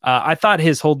 I thought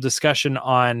his whole discussion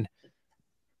on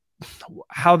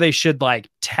how they should like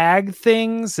tag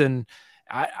things, and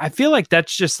I feel like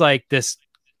that's just like this.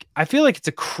 I feel like it's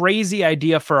a crazy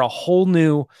idea for a whole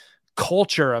new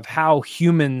culture of how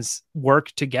humans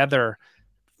work together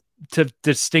to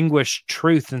distinguish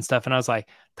truth and stuff. And I was like,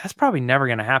 that's probably never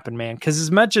going to happen, man. Because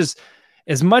as much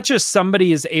as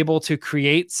somebody is able to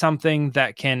create something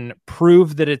that can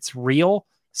prove that it's real,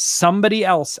 somebody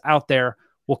else out there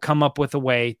will come up with a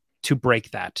way to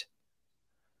break that.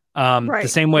 The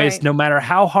same way as no matter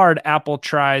how hard Apple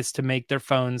tries to make their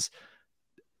phones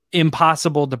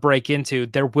impossible to break into,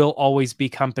 there will always be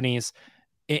companies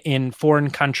in foreign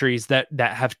countries that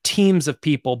have teams of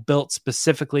people built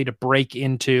specifically to break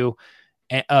into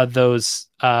those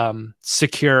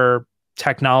secure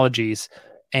technologies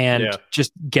and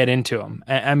just get into them.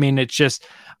 I mean, it's just,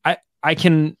 I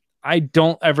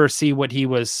don't ever see what he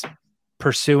was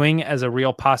pursuing as a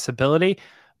real possibility,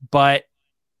 but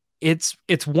it's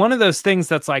one of those things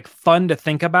that's like fun to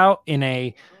think about in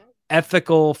a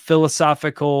ethical,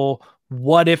 philosophical,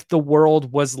 what if the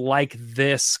world was like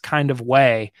this kind of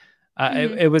way.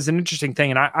 It was an interesting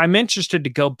thing. And I'm interested to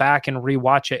go back and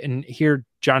rewatch it and hear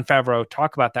Jon Favreau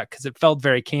talk about that, because it felt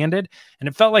very candid and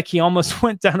it felt like he almost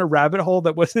went down a rabbit hole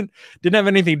that didn't have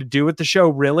anything to do with the show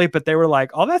really, but they were like,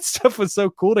 all that stuff was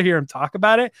so cool to hear him talk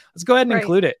about it. Let's go ahead and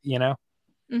include it, you know?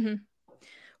 Mm-hmm.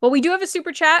 Well, we do have a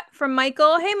super chat from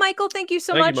Michael. Hey, Michael, thank you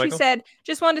so much. He said,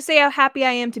 just wanted to say how happy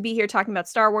I am to be here talking about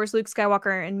Star Wars, Luke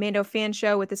Skywalker, and Mando Fan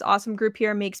Show with this awesome group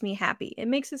here. Makes me happy. It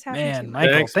makes us happy. Man, too.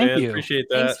 Michael, thank you. Appreciate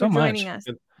that. Thanks for joining us.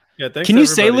 Yeah, thanks. Can you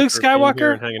say Luke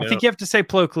Skywalker? I think you have to say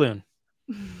Plo Koon.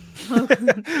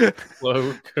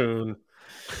 Plo Koon.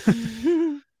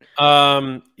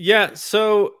 Yeah,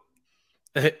 so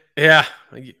yeah.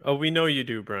 Oh, we know you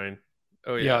do, Brian.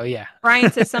 Oh yeah.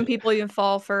 Brian says some people even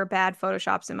fall for bad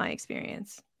photoshops in my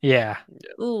experience. Yeah.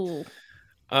 Ooh.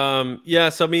 Yeah.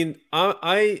 So I mean,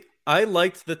 I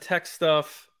liked the tech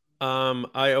stuff.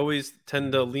 I always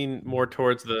tend to lean more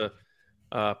towards the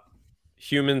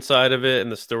human side of it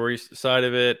and the story side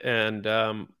of it, and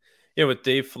with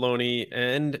Dave Filoni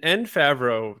and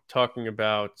Favreau talking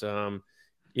about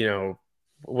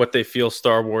what they feel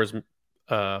Star Wars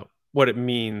what it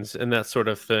means and that sort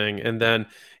of thing. And then,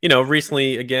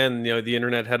 recently, again, the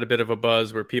internet had a bit of a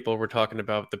buzz where people were talking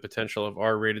about the potential of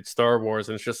R-rated Star Wars.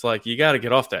 And it's just like, you got to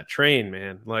get off that train,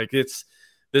 man. Like this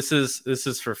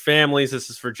is for families. This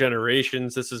is for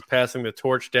generations. This is passing the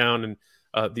torch down,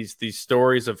 and these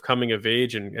stories of coming of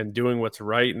age and doing what's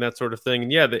right and that sort of thing.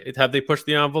 And yeah, have they pushed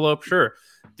the envelope? Sure.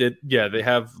 They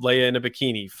have Leia in a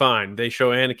bikini. Fine. They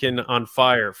show Anakin on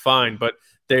fire. Fine. But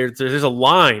there's a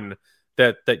line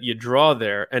that you draw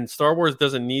there, and Star Wars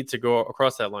doesn't need to go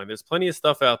across that line. There's plenty of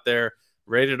stuff out there,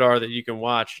 rated R, that you can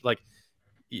watch. Like,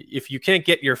 if you can't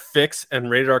get your fix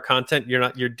and rated R content,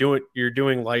 you're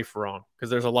doing life wrong, because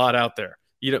there's a lot out there.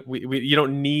 you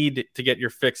don't need to get your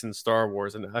fix in Star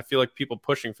Wars, and I feel like people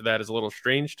pushing for that is a little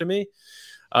strange to me.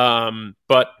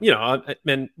 But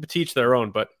and to each their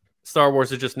own. But Star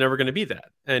Wars is just never going to be that.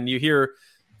 And you hear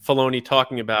Filoni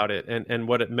talking about it and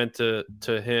what it meant to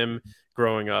him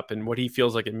growing up and what he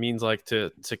feels like it means like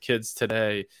to kids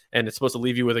today. And it's supposed to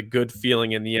leave you with a good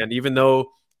feeling in the end, even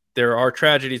though there are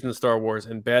tragedies in Star Wars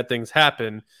and bad things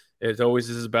happen. It always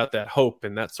is about that hope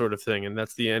and that sort of thing. And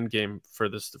that's the end game for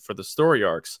the story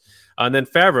arcs. And then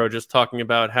Favreau just talking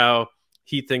about how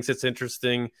he thinks it's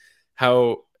interesting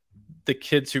how the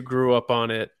kids who grew up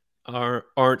on it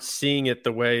aren't seeing it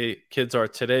the way kids are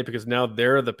today, because now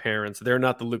they're the parents. They're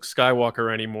not the Luke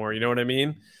Skywalker anymore. You know what I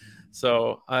mean?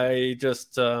 So I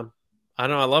just, I don't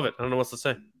know. I love it. I don't know what to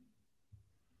say.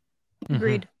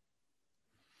 Agreed.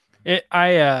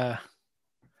 I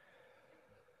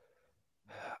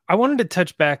wanted to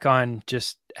touch back on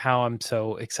just how I'm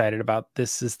so excited about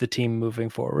this as the team moving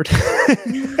forward.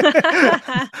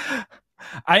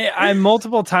 I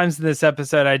multiple times in this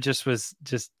episode, I just was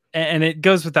and it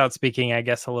goes without speaking, I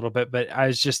guess, a little bit, but I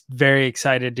was just very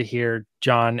excited to hear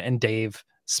John and Dave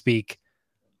speak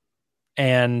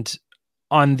and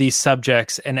on these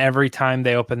subjects. And every time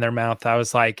they open their mouth, I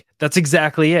was like, that's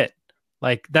exactly it.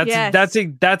 Like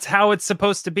that's how it's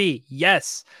supposed to be.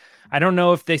 Yes. I don't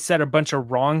know if they said a bunch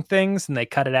of wrong things and they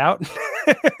cut it out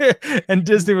and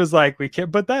Disney was like, we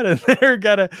can't put that in there.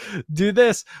 Gotta do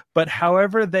this. But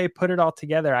however they put it all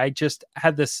together, I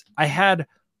had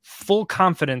full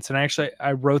confidence. And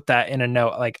I wrote that in a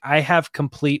note. Like, I have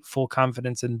complete full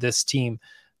confidence in this team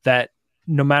that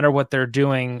no matter what they're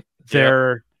doing,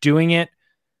 they're doing it.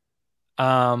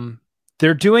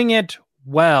 They're doing it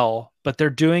well, but they're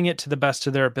doing it to the best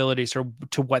of their abilities or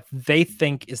to what they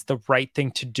think is the right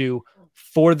thing to do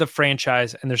for the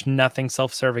franchise. And there's nothing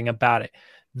self-serving about it.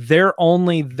 They're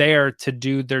only there to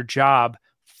do their job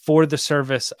for the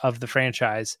service of the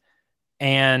franchise.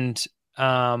 And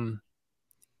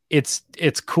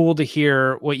it's cool to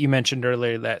hear what you mentioned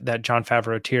earlier, that Jon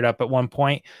Favreau teared up at one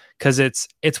point, because it's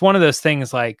one of those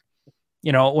things like,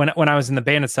 when I was in the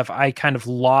band and stuff, I kind of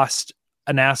lost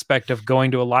an aspect of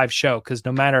going to a live show, because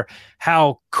no matter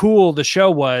how cool the show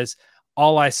was,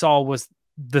 all I saw was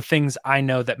the things I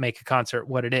know that make a concert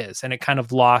what it is. And it kind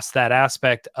of lost that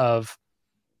aspect of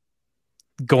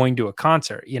going to a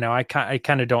concert. I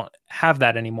kind of don't have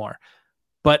that anymore.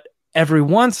 But every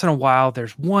once in a while,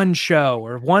 there's one show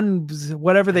or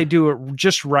whatever they do it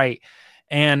just right.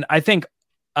 And I think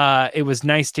it was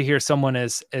nice to hear someone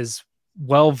as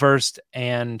well-versed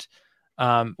and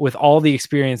with all the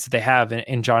experience that they have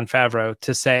in Jon Favreau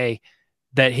to say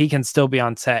that he can still be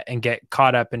on set and get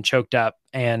caught up and choked up.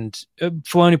 And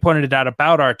Filoni pointed it out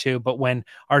about R2, but when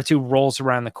R2 rolls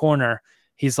around the corner,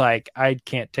 he's like, I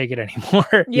can't take it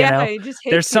anymore. Yeah, it just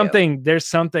hits there's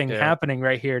something happening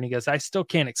right here. And he goes, I still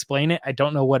can't explain it. I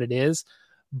don't know what it is,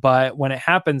 but when it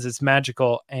happens, it's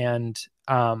magical. And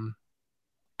I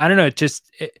don't know,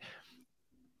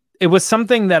 it was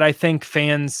something that I think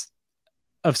fans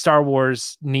of Star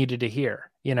Wars needed to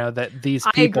hear, that these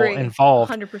people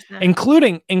involved,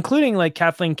 100%. including like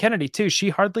Kathleen Kennedy too. She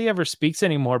hardly ever speaks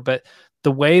anymore, but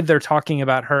the way they're talking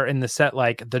about her in the set,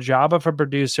 like the job of a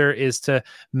producer is to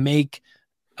make,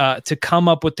 to come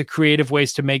up with the creative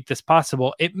ways to make this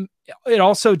possible. It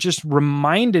also just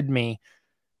reminded me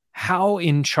how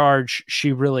in charge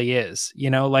she really is,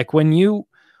 like when you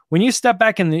step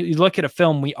back and you look at a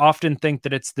film, we often think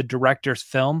that it's the director's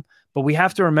film, but we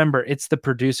have to remember it's the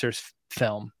producer's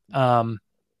film.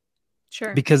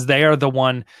 Sure. Because they are the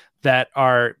one that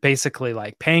are basically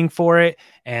like paying for it,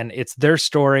 and it's their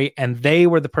story. And they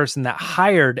were the person that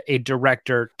hired a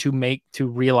director to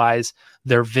realize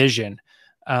their vision.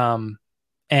 And,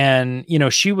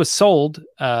 she was sold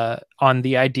on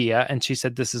the idea, and she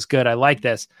said, this is good. I like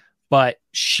this. But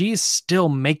she's still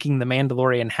making The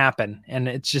Mandalorian happen. And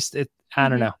it's just, I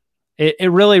don't know.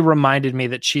 It really reminded me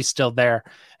that she's still there.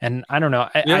 And I don't know.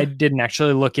 I didn't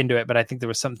actually look into it, but I think there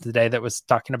was something today that was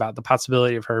talking about the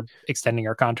possibility of her extending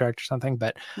her contract or something.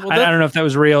 But I don't know if that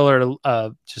was real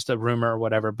or just a rumor or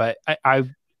whatever. But I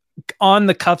on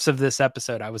the cuffs of this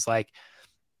episode, I was like,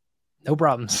 no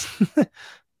problems.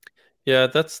 Yeah,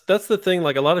 that's the thing.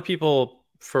 Like, a lot of people,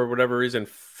 for whatever reason,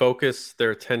 focus their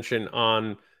attention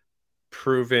on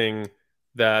proving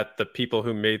that the people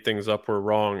who made things up were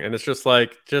wrong, and it's just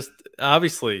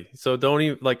obviously. So don't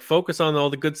even focus on all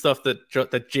the good stuff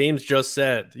that James just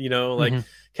said.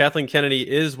 Kathleen Kennedy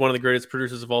is one of the greatest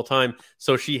producers of all time,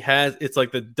 so it's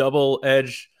like the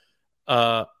double-edged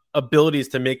abilities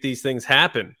to make these things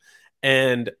happen.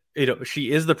 And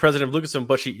she is the president of Lucasfilm,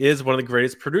 but she is one of the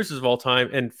greatest producers of all time.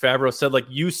 And Favreau said,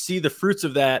 you see the fruits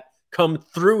of that come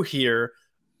through here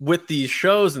with these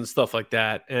shows and stuff like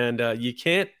that. And you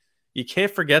can't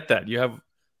forget that. You have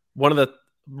one of the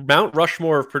Mount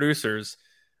Rushmore of producers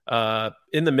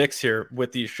in the mix here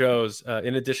with these shows,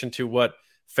 in addition to what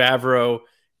Favreau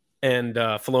and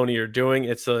Filoni are doing.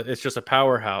 It's just a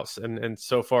powerhouse, and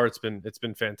so far it's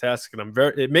been fantastic.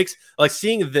 And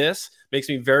seeing this makes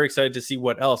me very excited to see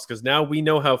what else, because now we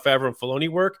know how Favreau and Filoni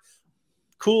work.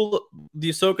 Cool, the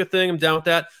Ahsoka thing, I'm down with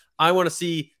that. I want to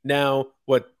see now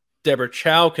what Deborah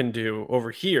Chow can do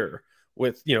over here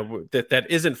with, that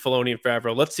isn't Filoni and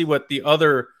Favreau. Let's see what the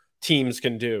other teams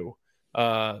can do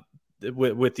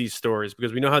with these stories,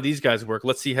 because we know how these guys work.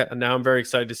 Let's see now I'm very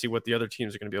excited to see what the other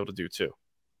teams are going to be able to do too.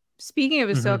 Speaking of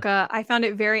Ahsoka, I found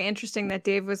it very interesting that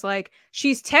Dave was like,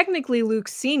 she's technically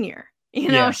Luke's senior.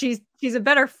 She's a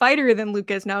better fighter than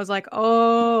Luke is. And I was like,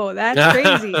 oh, that's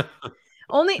crazy.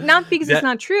 Only not because it's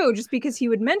not true, just because he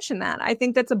would mention that. I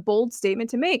think that's a bold statement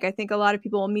to make. I think a lot of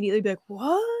people will immediately be like,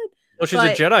 what? Well, she's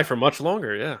a Jedi for much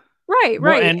longer. Yeah. Right.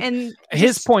 Well, and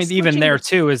his point even there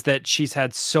too is that she's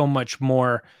had so much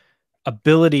more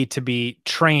ability to be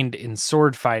trained in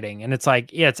sword fighting, and it's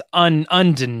like, yeah, it's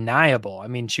undeniable. I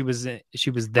mean, she was there,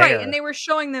 right? And they were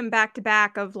showing them back to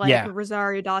back of like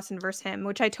Rosario Dawson versus him,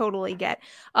 which I totally get.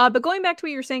 But going back to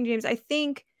what you were saying, James, I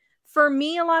think for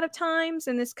me, a lot of times,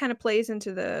 and this kind of plays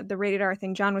into the rated R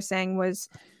thing John was saying, was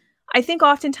I think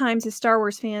oftentimes as Star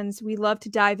Wars fans, we love to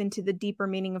dive into the deeper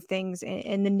meaning of things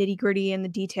and the nitty gritty and the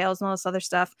details and all this other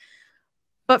stuff.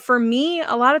 But for me,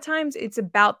 a lot of times it's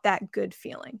about that good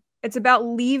feeling. It's about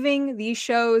leaving these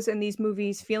shows and these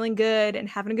movies feeling good and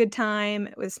having a good time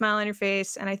with a smile on your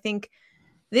face. And I think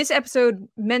this episode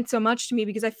meant so much to me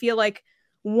because I feel like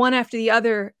one after the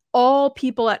other, all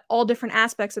people at all different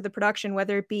aspects of the production,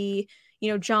 whether it be,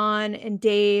 John and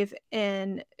Dave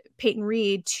and Peyton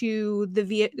Reed, to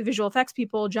the visual effects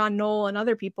people, John Knoll and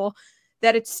other people,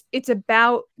 that it's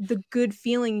about the good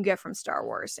feeling you get from Star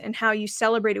Wars and how you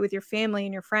celebrate it with your family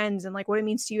and your friends and like what it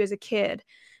means to you as a kid.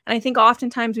 And I think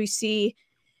oftentimes we see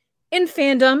in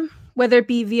fandom, whether it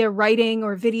be via writing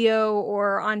or video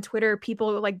or on Twitter,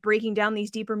 people like breaking down these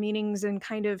deeper meanings and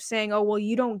kind of saying, oh, well,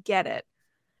 you don't get it.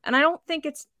 And I don't think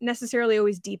it's necessarily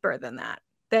always deeper than that,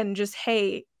 than just,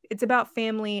 hey, it's about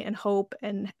family and hope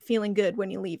and feeling good when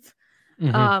you leave.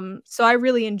 So I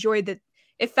really enjoyed that.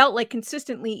 It felt like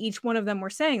consistently each one of them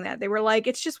were saying that. They were like,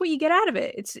 it's just what you get out of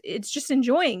it. It's just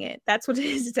enjoying it. That's what it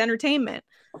is. It's entertainment.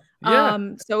 Yeah.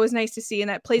 So it was nice to see. And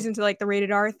that plays into like the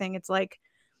rated R thing. It's like,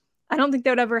 I don't think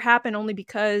that would ever happen, only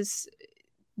because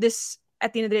this,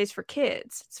 at the end of the day, is for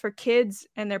kids. It's for kids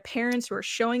and their parents who are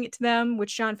showing it to them,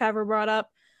 which Jon Favreau brought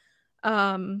up.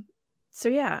 So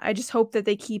yeah, I just hope that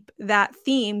they keep that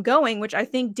theme going, which I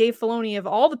think Dave Filoni, of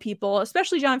all the people,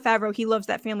 especially Jon Favreau, he loves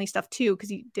that family stuff too, because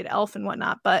he did Elf and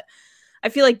whatnot. But I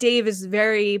feel like Dave is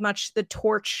very much the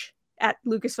torch at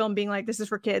Lucasfilm, being like, this is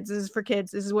for kids. This is for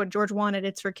kids. This is what George wanted.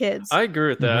 It's for kids. I agree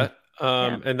with that.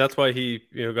 And that's why he,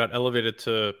 got elevated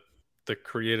to the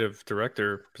creative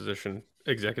director position,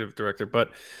 executive director.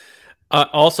 But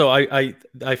also,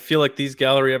 I feel like these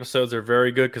gallery episodes are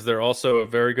very good because they're also a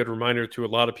very good reminder to a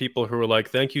lot of people who are like,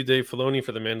 thank you, Dave Filoni,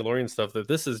 for the Mandalorian stuff, that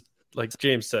this is, like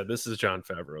James said, this is Jon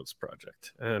Favreau's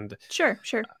project. And sure.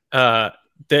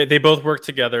 They both work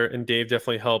together, and Dave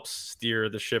definitely helps steer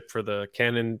the ship for the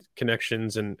canon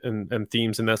connections and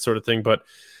themes and that sort of thing. But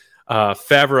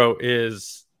Favreau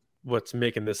is what's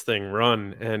making this thing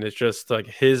run, and it's just like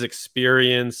his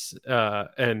experience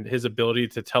and his ability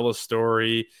to tell a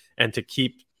story and to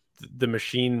keep the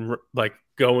machine like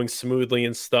going smoothly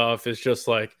and stuff is just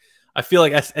like, I feel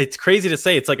like it's crazy to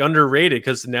say it's like underrated,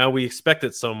 because now we expect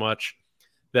it so much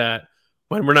that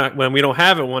when we don't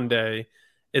have it one day,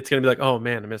 it's going to be like, oh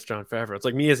man, I miss Jon Favreau. It's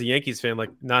like me as a Yankees fan, like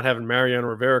not having Mariano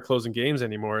Rivera closing games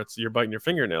anymore. You're biting your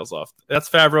fingernails off. That's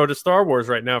Favreau to Star Wars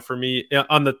right now for me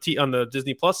on the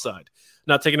Disney Plus side.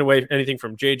 Not taking away anything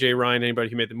from JJ Ryan, anybody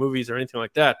who made the movies or anything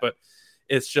like that, but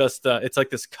it's just it's like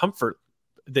this comfort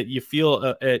that you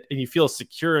feel and you feel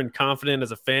secure and confident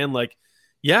as a fan. Like,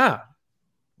 yeah,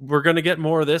 we're going to get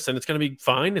more of this, and it's going to be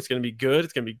fine. It's going to be good.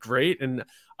 It's going to be great. And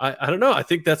I don't know. I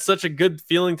think that's such a good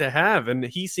feeling to have. And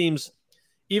he seems,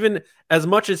 even as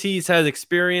much as he's had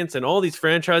experience and all these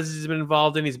franchises he's been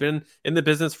involved in, he's been in the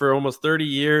business for almost 30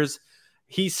 years.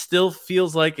 He still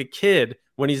feels like a kid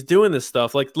when he's doing this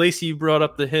stuff. Like Lacey, you brought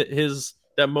up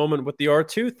that moment with the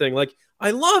R2 thing. Like,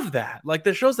 I love that. Like,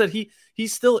 that shows that he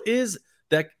still is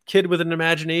that kid with an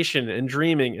imagination and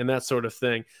dreaming and that sort of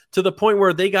thing, to the point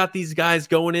where they got these guys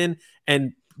going in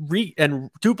and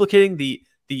duplicating the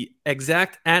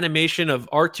exact animation of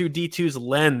R2-D2's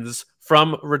lens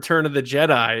from Return of the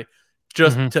Jedi,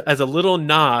 just as a little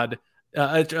nod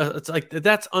It's like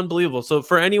that's unbelievable. So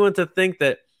for anyone to think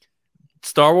that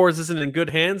Star Wars isn't in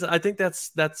good hands, I think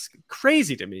that's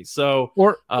crazy to me. So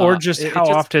or just how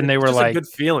often they were just like a good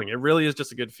feeling. It really is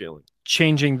just a good feeling.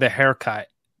 Changing the haircut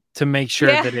to make sure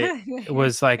that it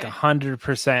was like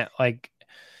 100% like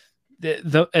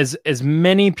as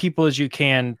many people as you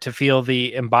can to feel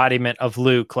the embodiment of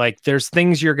Luke. Like there's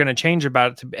things you're going to change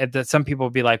about it that some people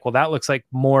will be like, well, that looks like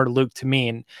more Luke to me.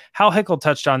 And Hal Hickel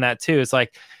touched on that too. It's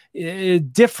like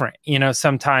different,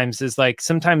 sometimes is like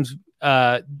sometimes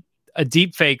a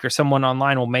deep fake or someone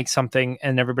online will make something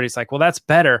and everybody's like, well, that's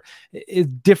better. It's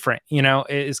different,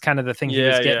 is kind of the thing he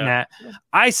was getting at.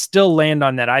 I still land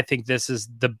on that. I think this is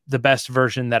the best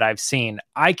version that I've seen.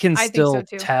 I can still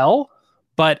tell,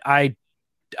 but I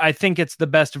think it's the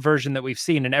best version that we've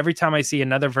seen. And every time I see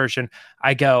another version,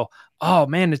 I go, oh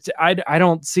man, I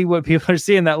don't see what people are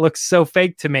seeing. That looks so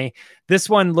fake to me. This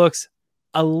one looks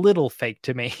a little fake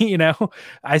to me.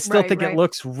 I still think it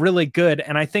looks really good.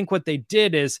 And I think what they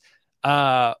did is,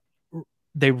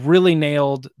 they really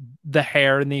nailed the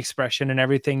hair and the expression and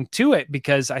everything to it,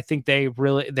 because I think they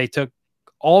took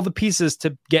all the pieces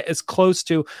to get as close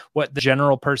to what the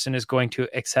general person is going to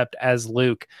accept as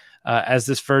Luke, as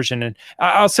this version. And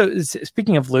also,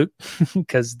 speaking of Luke,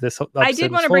 because I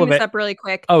did want to bring this up really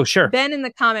quick. Oh, sure. Ben, in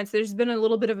the comments, there's been a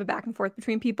little bit of a back and forth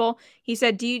between people. He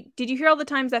said, did you hear all the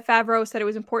times that Favreau said it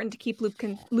was important to keep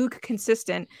Luke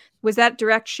consistent? Was that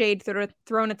direct shade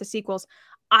thrown at the sequels?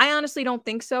 I honestly don't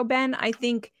think so, Ben. I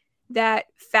think that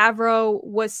Favreau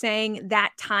was saying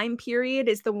that time period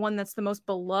is the one that's the most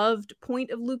beloved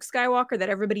point of Luke Skywalker, that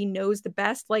everybody knows the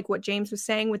best, like what James was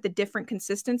saying with the different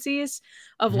consistencies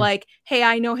of like, hey,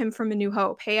 I know him from A New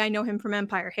Hope. Hey, I know him from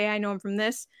Empire. Hey, I know him from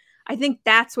this. I think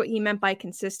that's what he meant by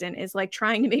consistent, is like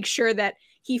trying to make sure that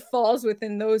he falls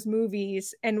within those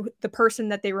movies and the person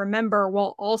that they remember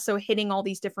while also hitting all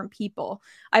these different people.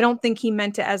 I don't think he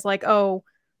meant it as like, oh,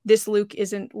 this Luke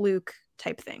isn't Luke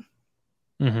type thing.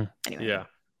 Mm-hmm. Anyway.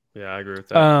 Yeah, I agree with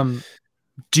that.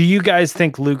 Do you guys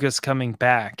think Luke is coming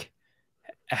back?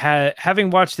 Having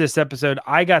watched this episode,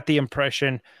 I got the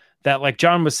impression that, like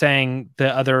John was saying,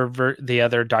 the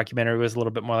other documentary was a little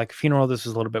bit more like a funeral. This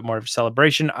was a little bit more of a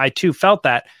celebration. I too felt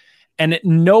that. And at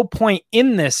no point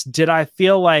in this did I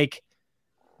feel like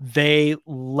they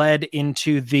led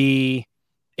into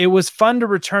it was fun to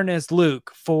return as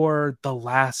Luke for the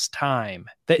last time.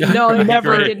 No, they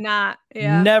never did not.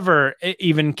 Yeah. Never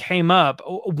even came up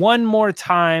one more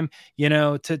time,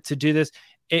 to do this.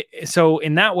 So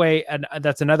in that way, and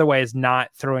that's another way, is not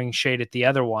throwing shade at the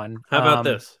other one. How about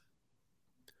this?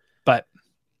 But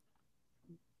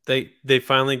they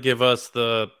finally give us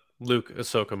the Luke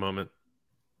Ahsoka moment.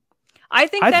 I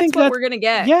think that's what we're gonna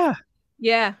get.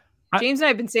 Yeah. James and I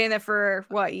have been saying that for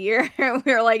a year.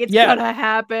 We were like, it's gonna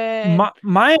happen.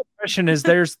 My impression is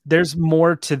there's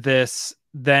more to this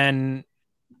than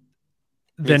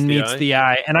meets the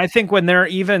eye. And I think when they're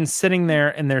even sitting there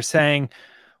and they're saying,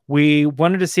 we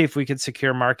wanted to see if we could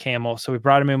secure Mark Hamill, so we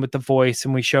brought him in with the voice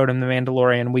and we showed him the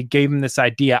Mandalorian. We gave him this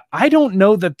idea. I don't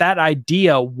know that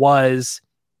idea was,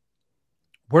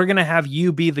 we're going to have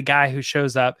you be the guy who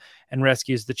shows up and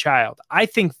rescues the child. I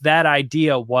think that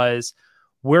idea was,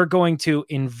 we're going to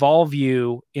involve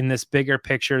you in this bigger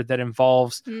picture that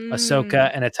involves Ahsoka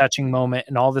and a touching moment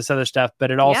and all this other stuff. But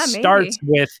it all starts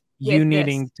with you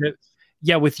needing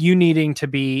to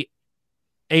be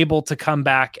able to come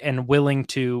back and willing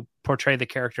to portray the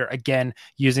character again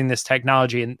using this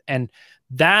technology. And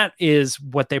that is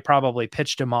what they probably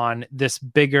pitched him on, this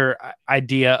bigger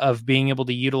idea of being able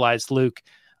to utilize Luke,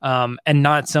 and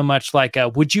not so much like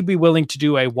would you be willing to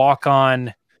do a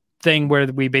walk-on thing where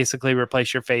we basically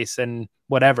replace your face and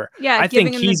whatever. Yeah, I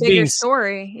think he's the bigger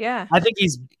story. Yeah, I think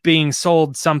he's being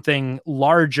sold something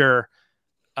larger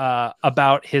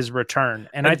about his return,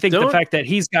 and I think the fact that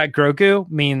he's got Grogu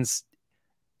means,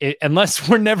 unless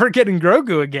we're never getting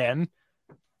Grogu again,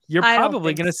 you're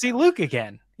probably going to see Luke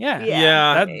again.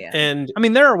 Yeah. And I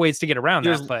mean, there are ways to get around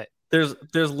that, but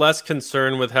there's less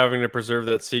concern with having to preserve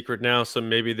that secret now, so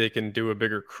maybe they can do a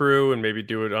bigger crew and maybe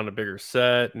do it on a bigger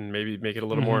set and maybe make it a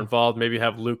little more involved. Maybe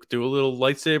have Luke do a little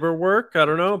lightsaber work. I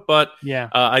don't know, but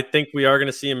I think we are going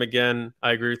to see him again.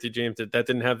 I agree with you, James. That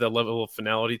didn't have that level of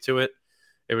finality to it.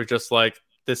 It was just like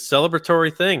this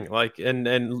celebratory thing, like and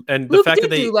the Luke fact did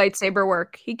that they do lightsaber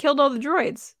work. He killed all the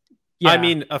droids. Yeah. I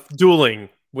mean, dueling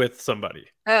with somebody.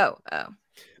 Oh.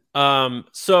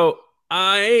 So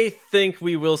I think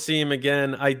we will see him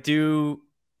again.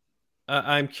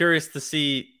 I'm curious to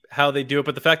see how they do it,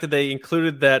 but the fact that they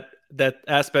included that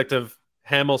aspect of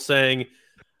Hamill saying,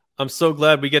 I'm so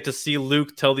glad we get to see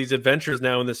Luke tell these adventures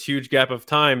now in this huge gap of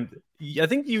time. I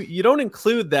think you don't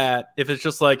include that if it's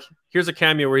just like, here's a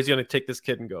cameo where he's going to take this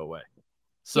kid and go away.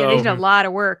 So they did a lot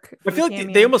of work. I feel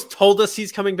like they almost told us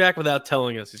he's coming back without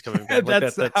telling us he's coming back. Like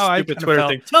That's that how stupid Twitter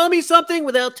thing. Tell me something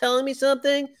without telling me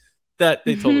something. That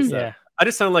they told us that. Yeah. I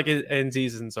just sound like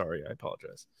Aziz Ansari. I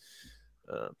apologize.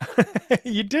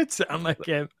 You did sound like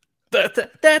him.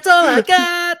 That's all I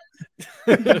got.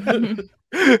 That's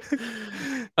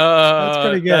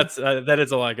pretty good. That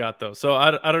is all I got, though. So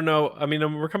I don't know. I mean,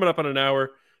 we're coming up on an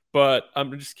hour, but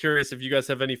I'm just curious if you guys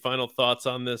have any final thoughts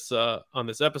on this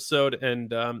episode,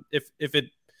 and if it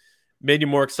made you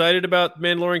more excited about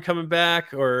Mandalorian coming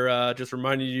back, or just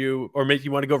reminded you, or make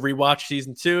you want to go rewatch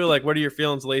season 2. Like, what are your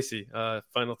feelings, Lacey?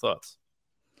 Final thoughts.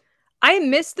 I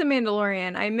miss the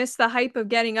Mandalorian. I miss the hype of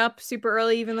getting up super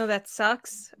early, even though that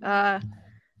sucks. I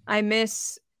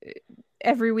miss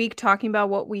every week talking about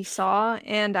what we saw,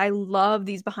 and I love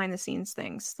these behind the scenes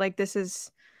things. Like, this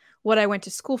is what I went to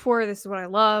school for. This is what I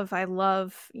love. I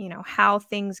love, how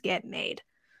things get made.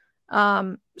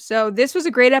 So this was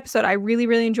a great episode. I really,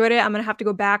 really enjoyed it. I'm gonna have to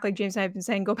go back, like James and I have been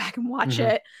saying, go back and watch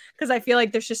it, because I feel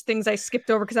like there's just things I skipped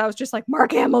over because I was just like,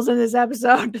 Mark Hamill's in this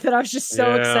episode, that I was just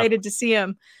so excited to see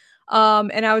him.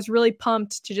 And I was really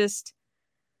pumped to just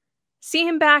see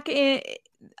him back in.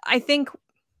 I think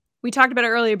we talked about it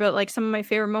earlier, but like some of my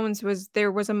favorite moments was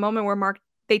there was a moment where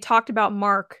they talked about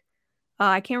Mark.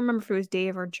 I can't remember if it was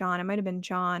Dave or John. It might have been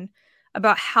John,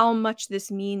 about how much this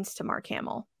means to Mark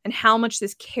Hamill and how much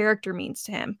this character means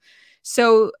to him.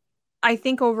 So I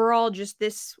think overall, just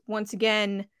this once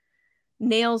again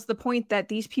nails the point that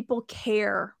these people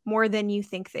care more than you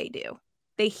think they do.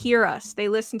 They hear us, they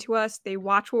listen to us, they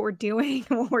watch what we're doing,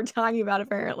 what we're talking about,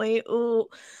 apparently. Ooh.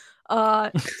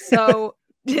 So,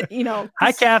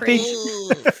 hi, Kathy.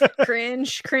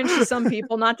 Cringe to some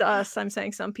people, not to us. I'm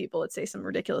saying some people that say some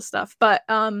ridiculous stuff, but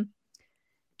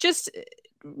just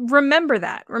remember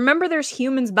that. Remember there's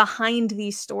humans behind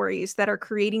these stories that are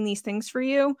creating these things for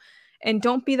you, and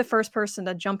don't be the first person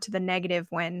to jump to the negative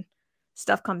when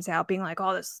stuff comes out, being like,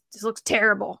 oh, this looks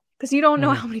terrible. Because you don't know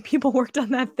how many people worked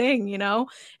on that thing,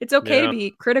 It's okay to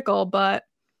be critical, but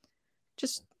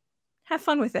just have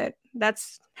fun with it.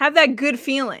 Have that good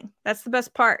feeling. That's the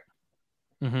best part.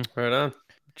 Right on.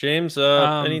 James,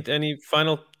 any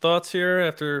final thoughts here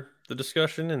after the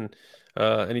discussion, and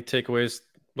any takeaways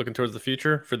looking towards the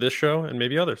future for this show and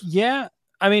maybe others? Yeah.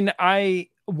 I mean,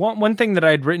 one thing that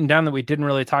I had written down that we didn't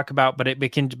really talk about, but it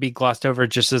began to be glossed over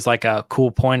just as like a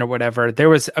cool point or whatever. There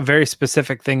was a very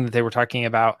specific thing that they were talking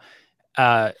about.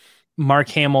 Mark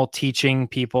Hamill teaching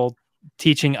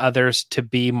others to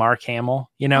be Mark Hamill,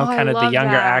 kind of the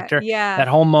younger actor. Yeah. That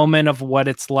whole moment of what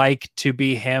it's like to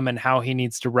be him and how he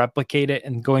needs to replicate it,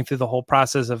 and going through the whole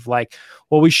process of like,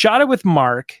 well, we shot it with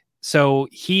Mark, so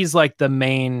he's like the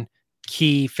main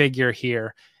key figure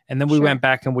here. And then we went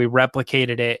back and we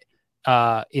replicated it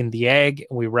in the egg.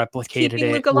 We replicated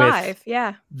it Luke alive.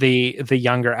 With the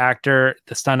younger actor,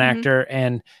 the stunt actor,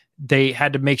 and they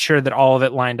had to make sure that all of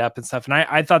it lined up and stuff. And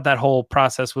I thought that whole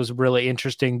process was really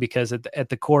interesting, because at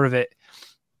the core of it,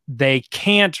 they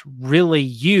can't really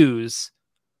use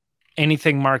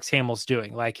anything Mark Hamill's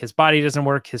doing. Like, his body doesn't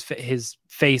work, his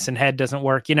face and head doesn't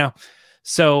work,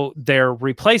 So they're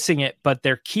replacing it, but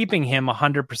they're keeping him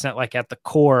 100% like at the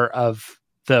core of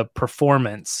the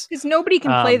performance. Because nobody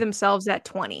can play themselves at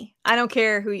 20. I don't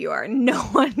care who you are. No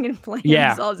one can play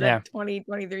themselves at 20,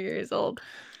 23 years old.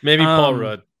 Maybe Paul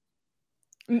Rudd.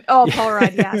 Oh, Paul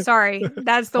Rudd. Yeah, sorry.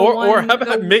 That's the one. Or how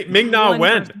about Ming-Na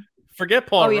Wen? Forget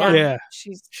Paul Rudd. Yeah.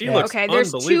 She looks okay.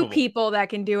 There's 2 people that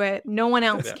can do it. No one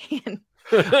else can.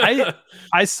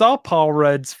 I saw Paul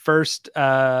Rudd's first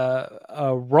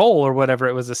role or whatever.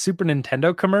 It was a Super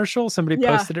Nintendo commercial. Somebody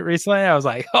posted it recently. I was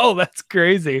like, oh, that's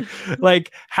crazy.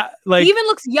 Like he even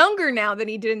looks younger now than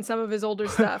he did in some of his older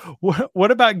stuff.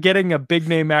 What about getting a big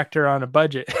name actor on a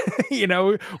budget?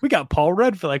 We got Paul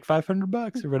Rudd for like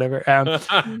 $500 or whatever.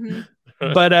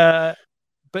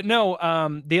 But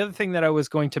no, the other thing that I was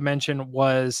going to mention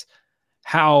was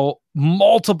how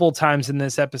multiple times in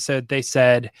this episode they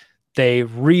said they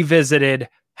revisited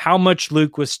how much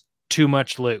Luke was too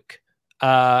much Luke.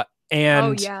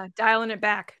 And dialing it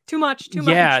back. Too much.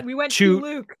 We went to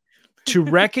Luke. To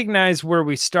recognize where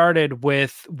we started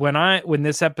with when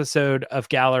this episode of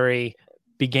Gallery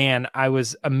began, I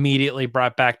was immediately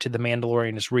brought back to The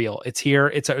Mandalorian is real. It's here.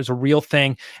 It's a real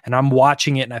thing, and I'm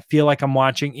watching it, and I feel like I'm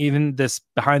watching even this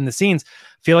behind the scenes.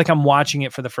 I feel like I'm watching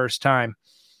it for the first time.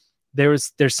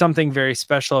 There's something very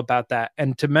special about that.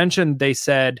 And to mention, they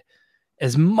said,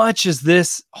 as much as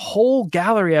this whole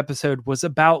Gallery episode was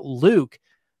about Luke,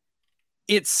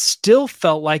 it still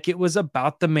felt like it was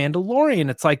about The Mandalorian.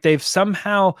 It's like they've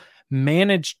somehow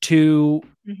managed to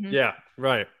Yeah,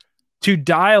 right. to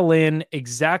dial in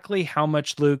exactly how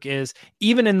much Luke is,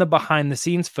 even in the behind the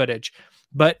scenes footage.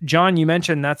 But John, you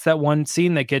mentioned that's that one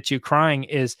scene that gets you crying.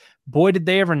 Is boy, did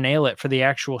they ever nail it for the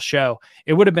actual show.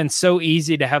 It would have been so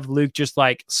easy to have Luke just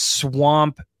like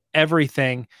swamp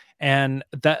everything. And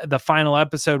the final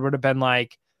episode would have been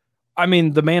like, I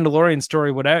mean, the Mandalorian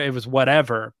story, whatever, it was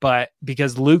whatever, but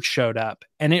because Luke showed up,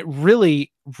 and it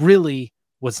really, really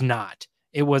was not.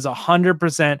 It was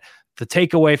 100%. The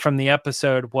takeaway from the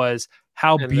episode was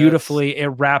how beautifully it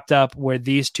wrapped up, where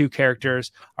these two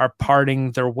characters are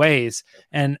parting their ways,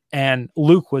 and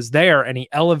Luke was there and he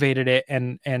elevated it.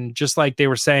 And just like they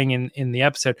were saying in the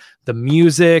episode, the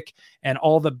music and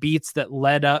all the beats that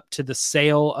led up to the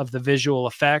sale of the visual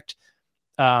effect,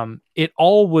 it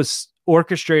all was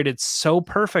orchestrated so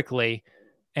perfectly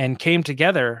and came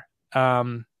together,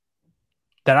 that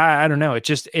I don't know.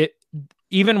 It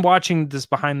even watching this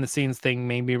behind the scenes thing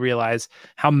made me realize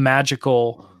how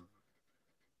magical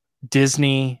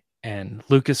Disney and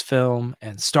Lucasfilm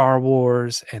and Star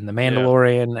Wars and the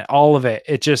Mandalorian, all of it.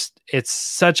 It's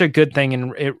such a good thing.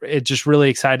 And it just really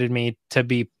excited me to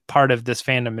be part of this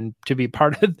fandom and to be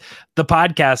part of the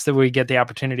podcast that we get the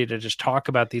opportunity to just talk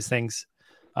about these things.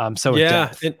 So in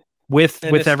depth. With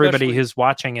everybody who's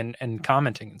watching and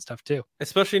commenting and stuff too.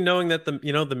 Especially knowing that the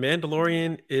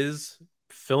Mandalorian is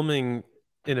filming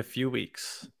in a few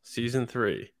weeks, season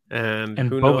 3, and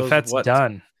who Boba knows Fett's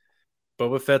done.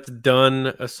 Boba Fett's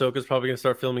done. Ahsoka's probably gonna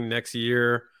start filming next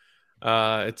year.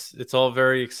 It's all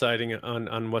very exciting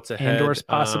on what's ahead. Andor's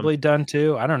possibly done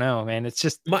too. I don't know, man. It's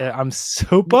just I'm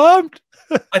so bummed.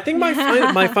 I think my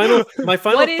final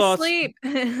thoughts. Sleep.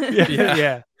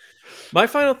 Yeah. My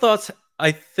final thoughts.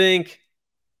 I think,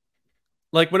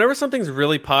 like, whenever something's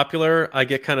really popular, I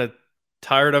get kind of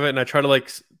tired of it, and I try to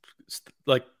like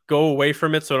go away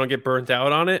from it so I don't get burnt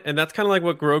out on it. And that's kind of like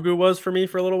what Grogu was for me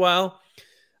for a little while.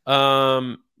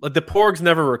 Like the porgs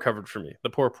never recovered for me. The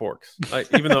poor porgs.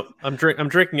 Even though I'm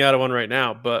drinking out of one right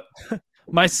now, but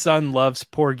my son loves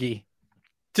Porgy,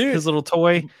 dude, his little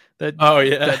toy that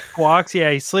that walks.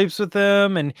 Yeah, he sleeps with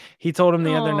them, and he told him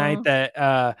the other night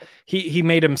that he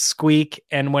made him squeak,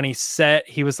 and when he said,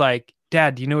 he was like,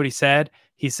 "Dad, do you know what he said?"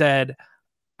 He said,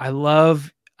 "I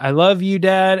love you,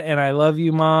 Dad, and I love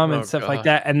you, Mom," and stuff like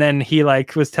that. And then he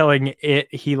was telling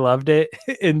it he loved it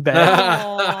in bed.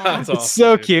 That's awesome, it's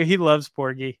so dude. cute. He loves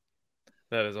Porgy.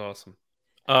 That is awesome.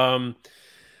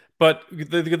 But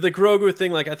the Grogu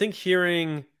thing, like, I think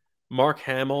hearing Mark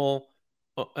Hamill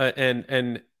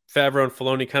and Favreau and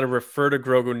Filoni kind of refer to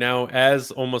Grogu now as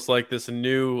almost like this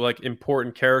new, like,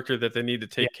 important character that they need to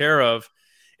take care of.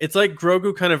 It's like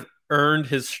Grogu kind of earned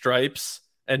his stripes,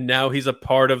 and now he's a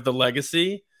part of the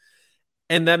legacy.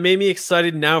 And that made me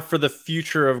excited now for the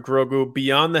future of Grogu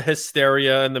beyond the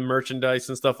hysteria and the merchandise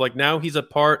and stuff. Like, now he's a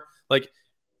part, like,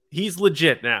 he's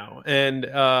legit now. And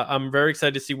I'm very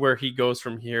excited to see where he goes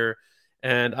from here.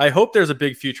 And I hope there's a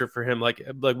big future for him. Like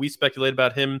we speculate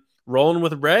about him rolling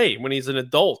with Rey when he's an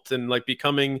adult and like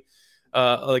becoming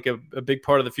like a big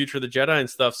part of the future of the Jedi and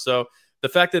stuff. So the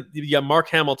fact that you got Mark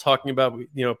Hamill talking about,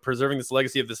 preserving this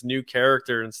legacy of this new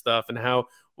character and stuff, and how,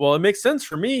 well, it makes sense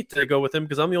for me to go with him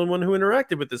because I'm the only one who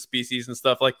interacted with this species and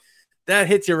stuff. Like, that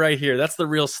hits you right here. That's the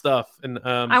real stuff. And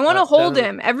I want to hold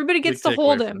him. Everybody gets to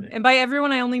hold him. And by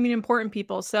everyone, I only mean important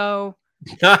people. So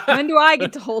when do I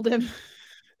get to hold him?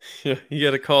 Yeah, you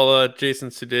got to call Jason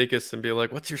Sudeikis and be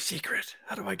like, "What's your secret?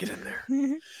 How do I get in there?"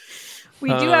 We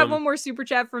do have one more super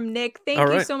chat from Nick. Thank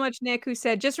you so much, Nick, who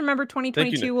said, "Just remember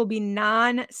 2022 will be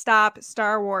non-stop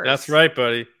Star Wars." That's right,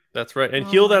 buddy. That's right. And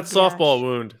heal that softball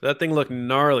wound. That thing looked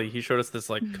gnarly. He showed us this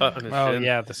like cut on his shin. Oh,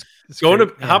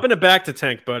 yeah. Hop in it back to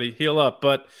tank, buddy. Heal up.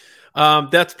 But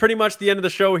that's pretty much the end of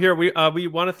the show here. We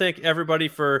want to thank everybody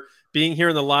for being here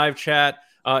in the live chat.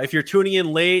 If you're tuning in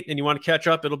late and you want to catch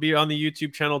up, it'll be on the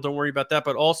YouTube channel. Don't worry about that.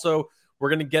 But also, we're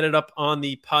going to get it up on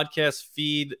the podcast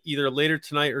feed either later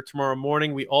tonight or tomorrow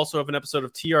morning. We also have an episode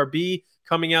of TRB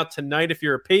coming out tonight if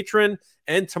you're a patron,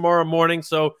 and tomorrow morning.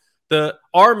 So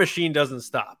our machine doesn't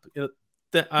stop.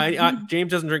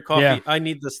 James doesn't drink coffee. Yeah. I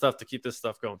need this stuff to keep this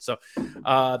stuff going. So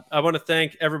I want to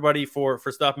thank everybody for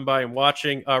stopping by and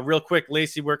watching. Real quick,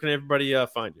 Lacey, where can everybody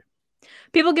find you?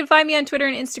 People can find me on Twitter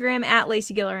and Instagram at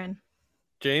Lacey Gillerin.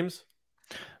 James?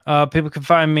 People can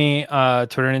find me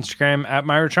Twitter and Instagram at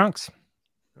Myra Trunks.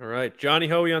 All right. Johnny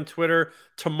Hoey on Twitter.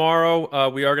 Tomorrow,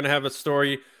 we are going to have a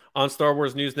story on Star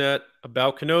Wars Newsnet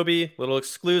about Kenobi. Little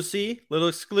exclusive.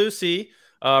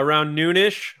 Around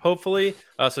noonish, hopefully.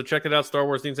 So check it out,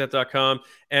 StarWarsNewsNet.com.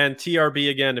 And TRB,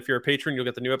 again, if you're a patron, you'll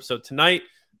get the new episode tonight.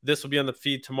 This will be on the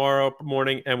feed tomorrow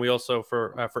morning, and we also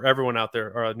for everyone out there,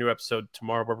 a new episode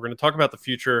tomorrow where we're going to talk about the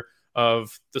future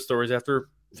of the stories after,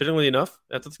 fittingly enough,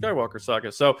 after the Skywalker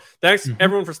saga. So thanks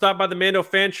everyone for stopping by the Mando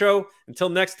Fan Show. Until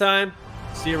next time,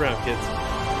 see you around, kids.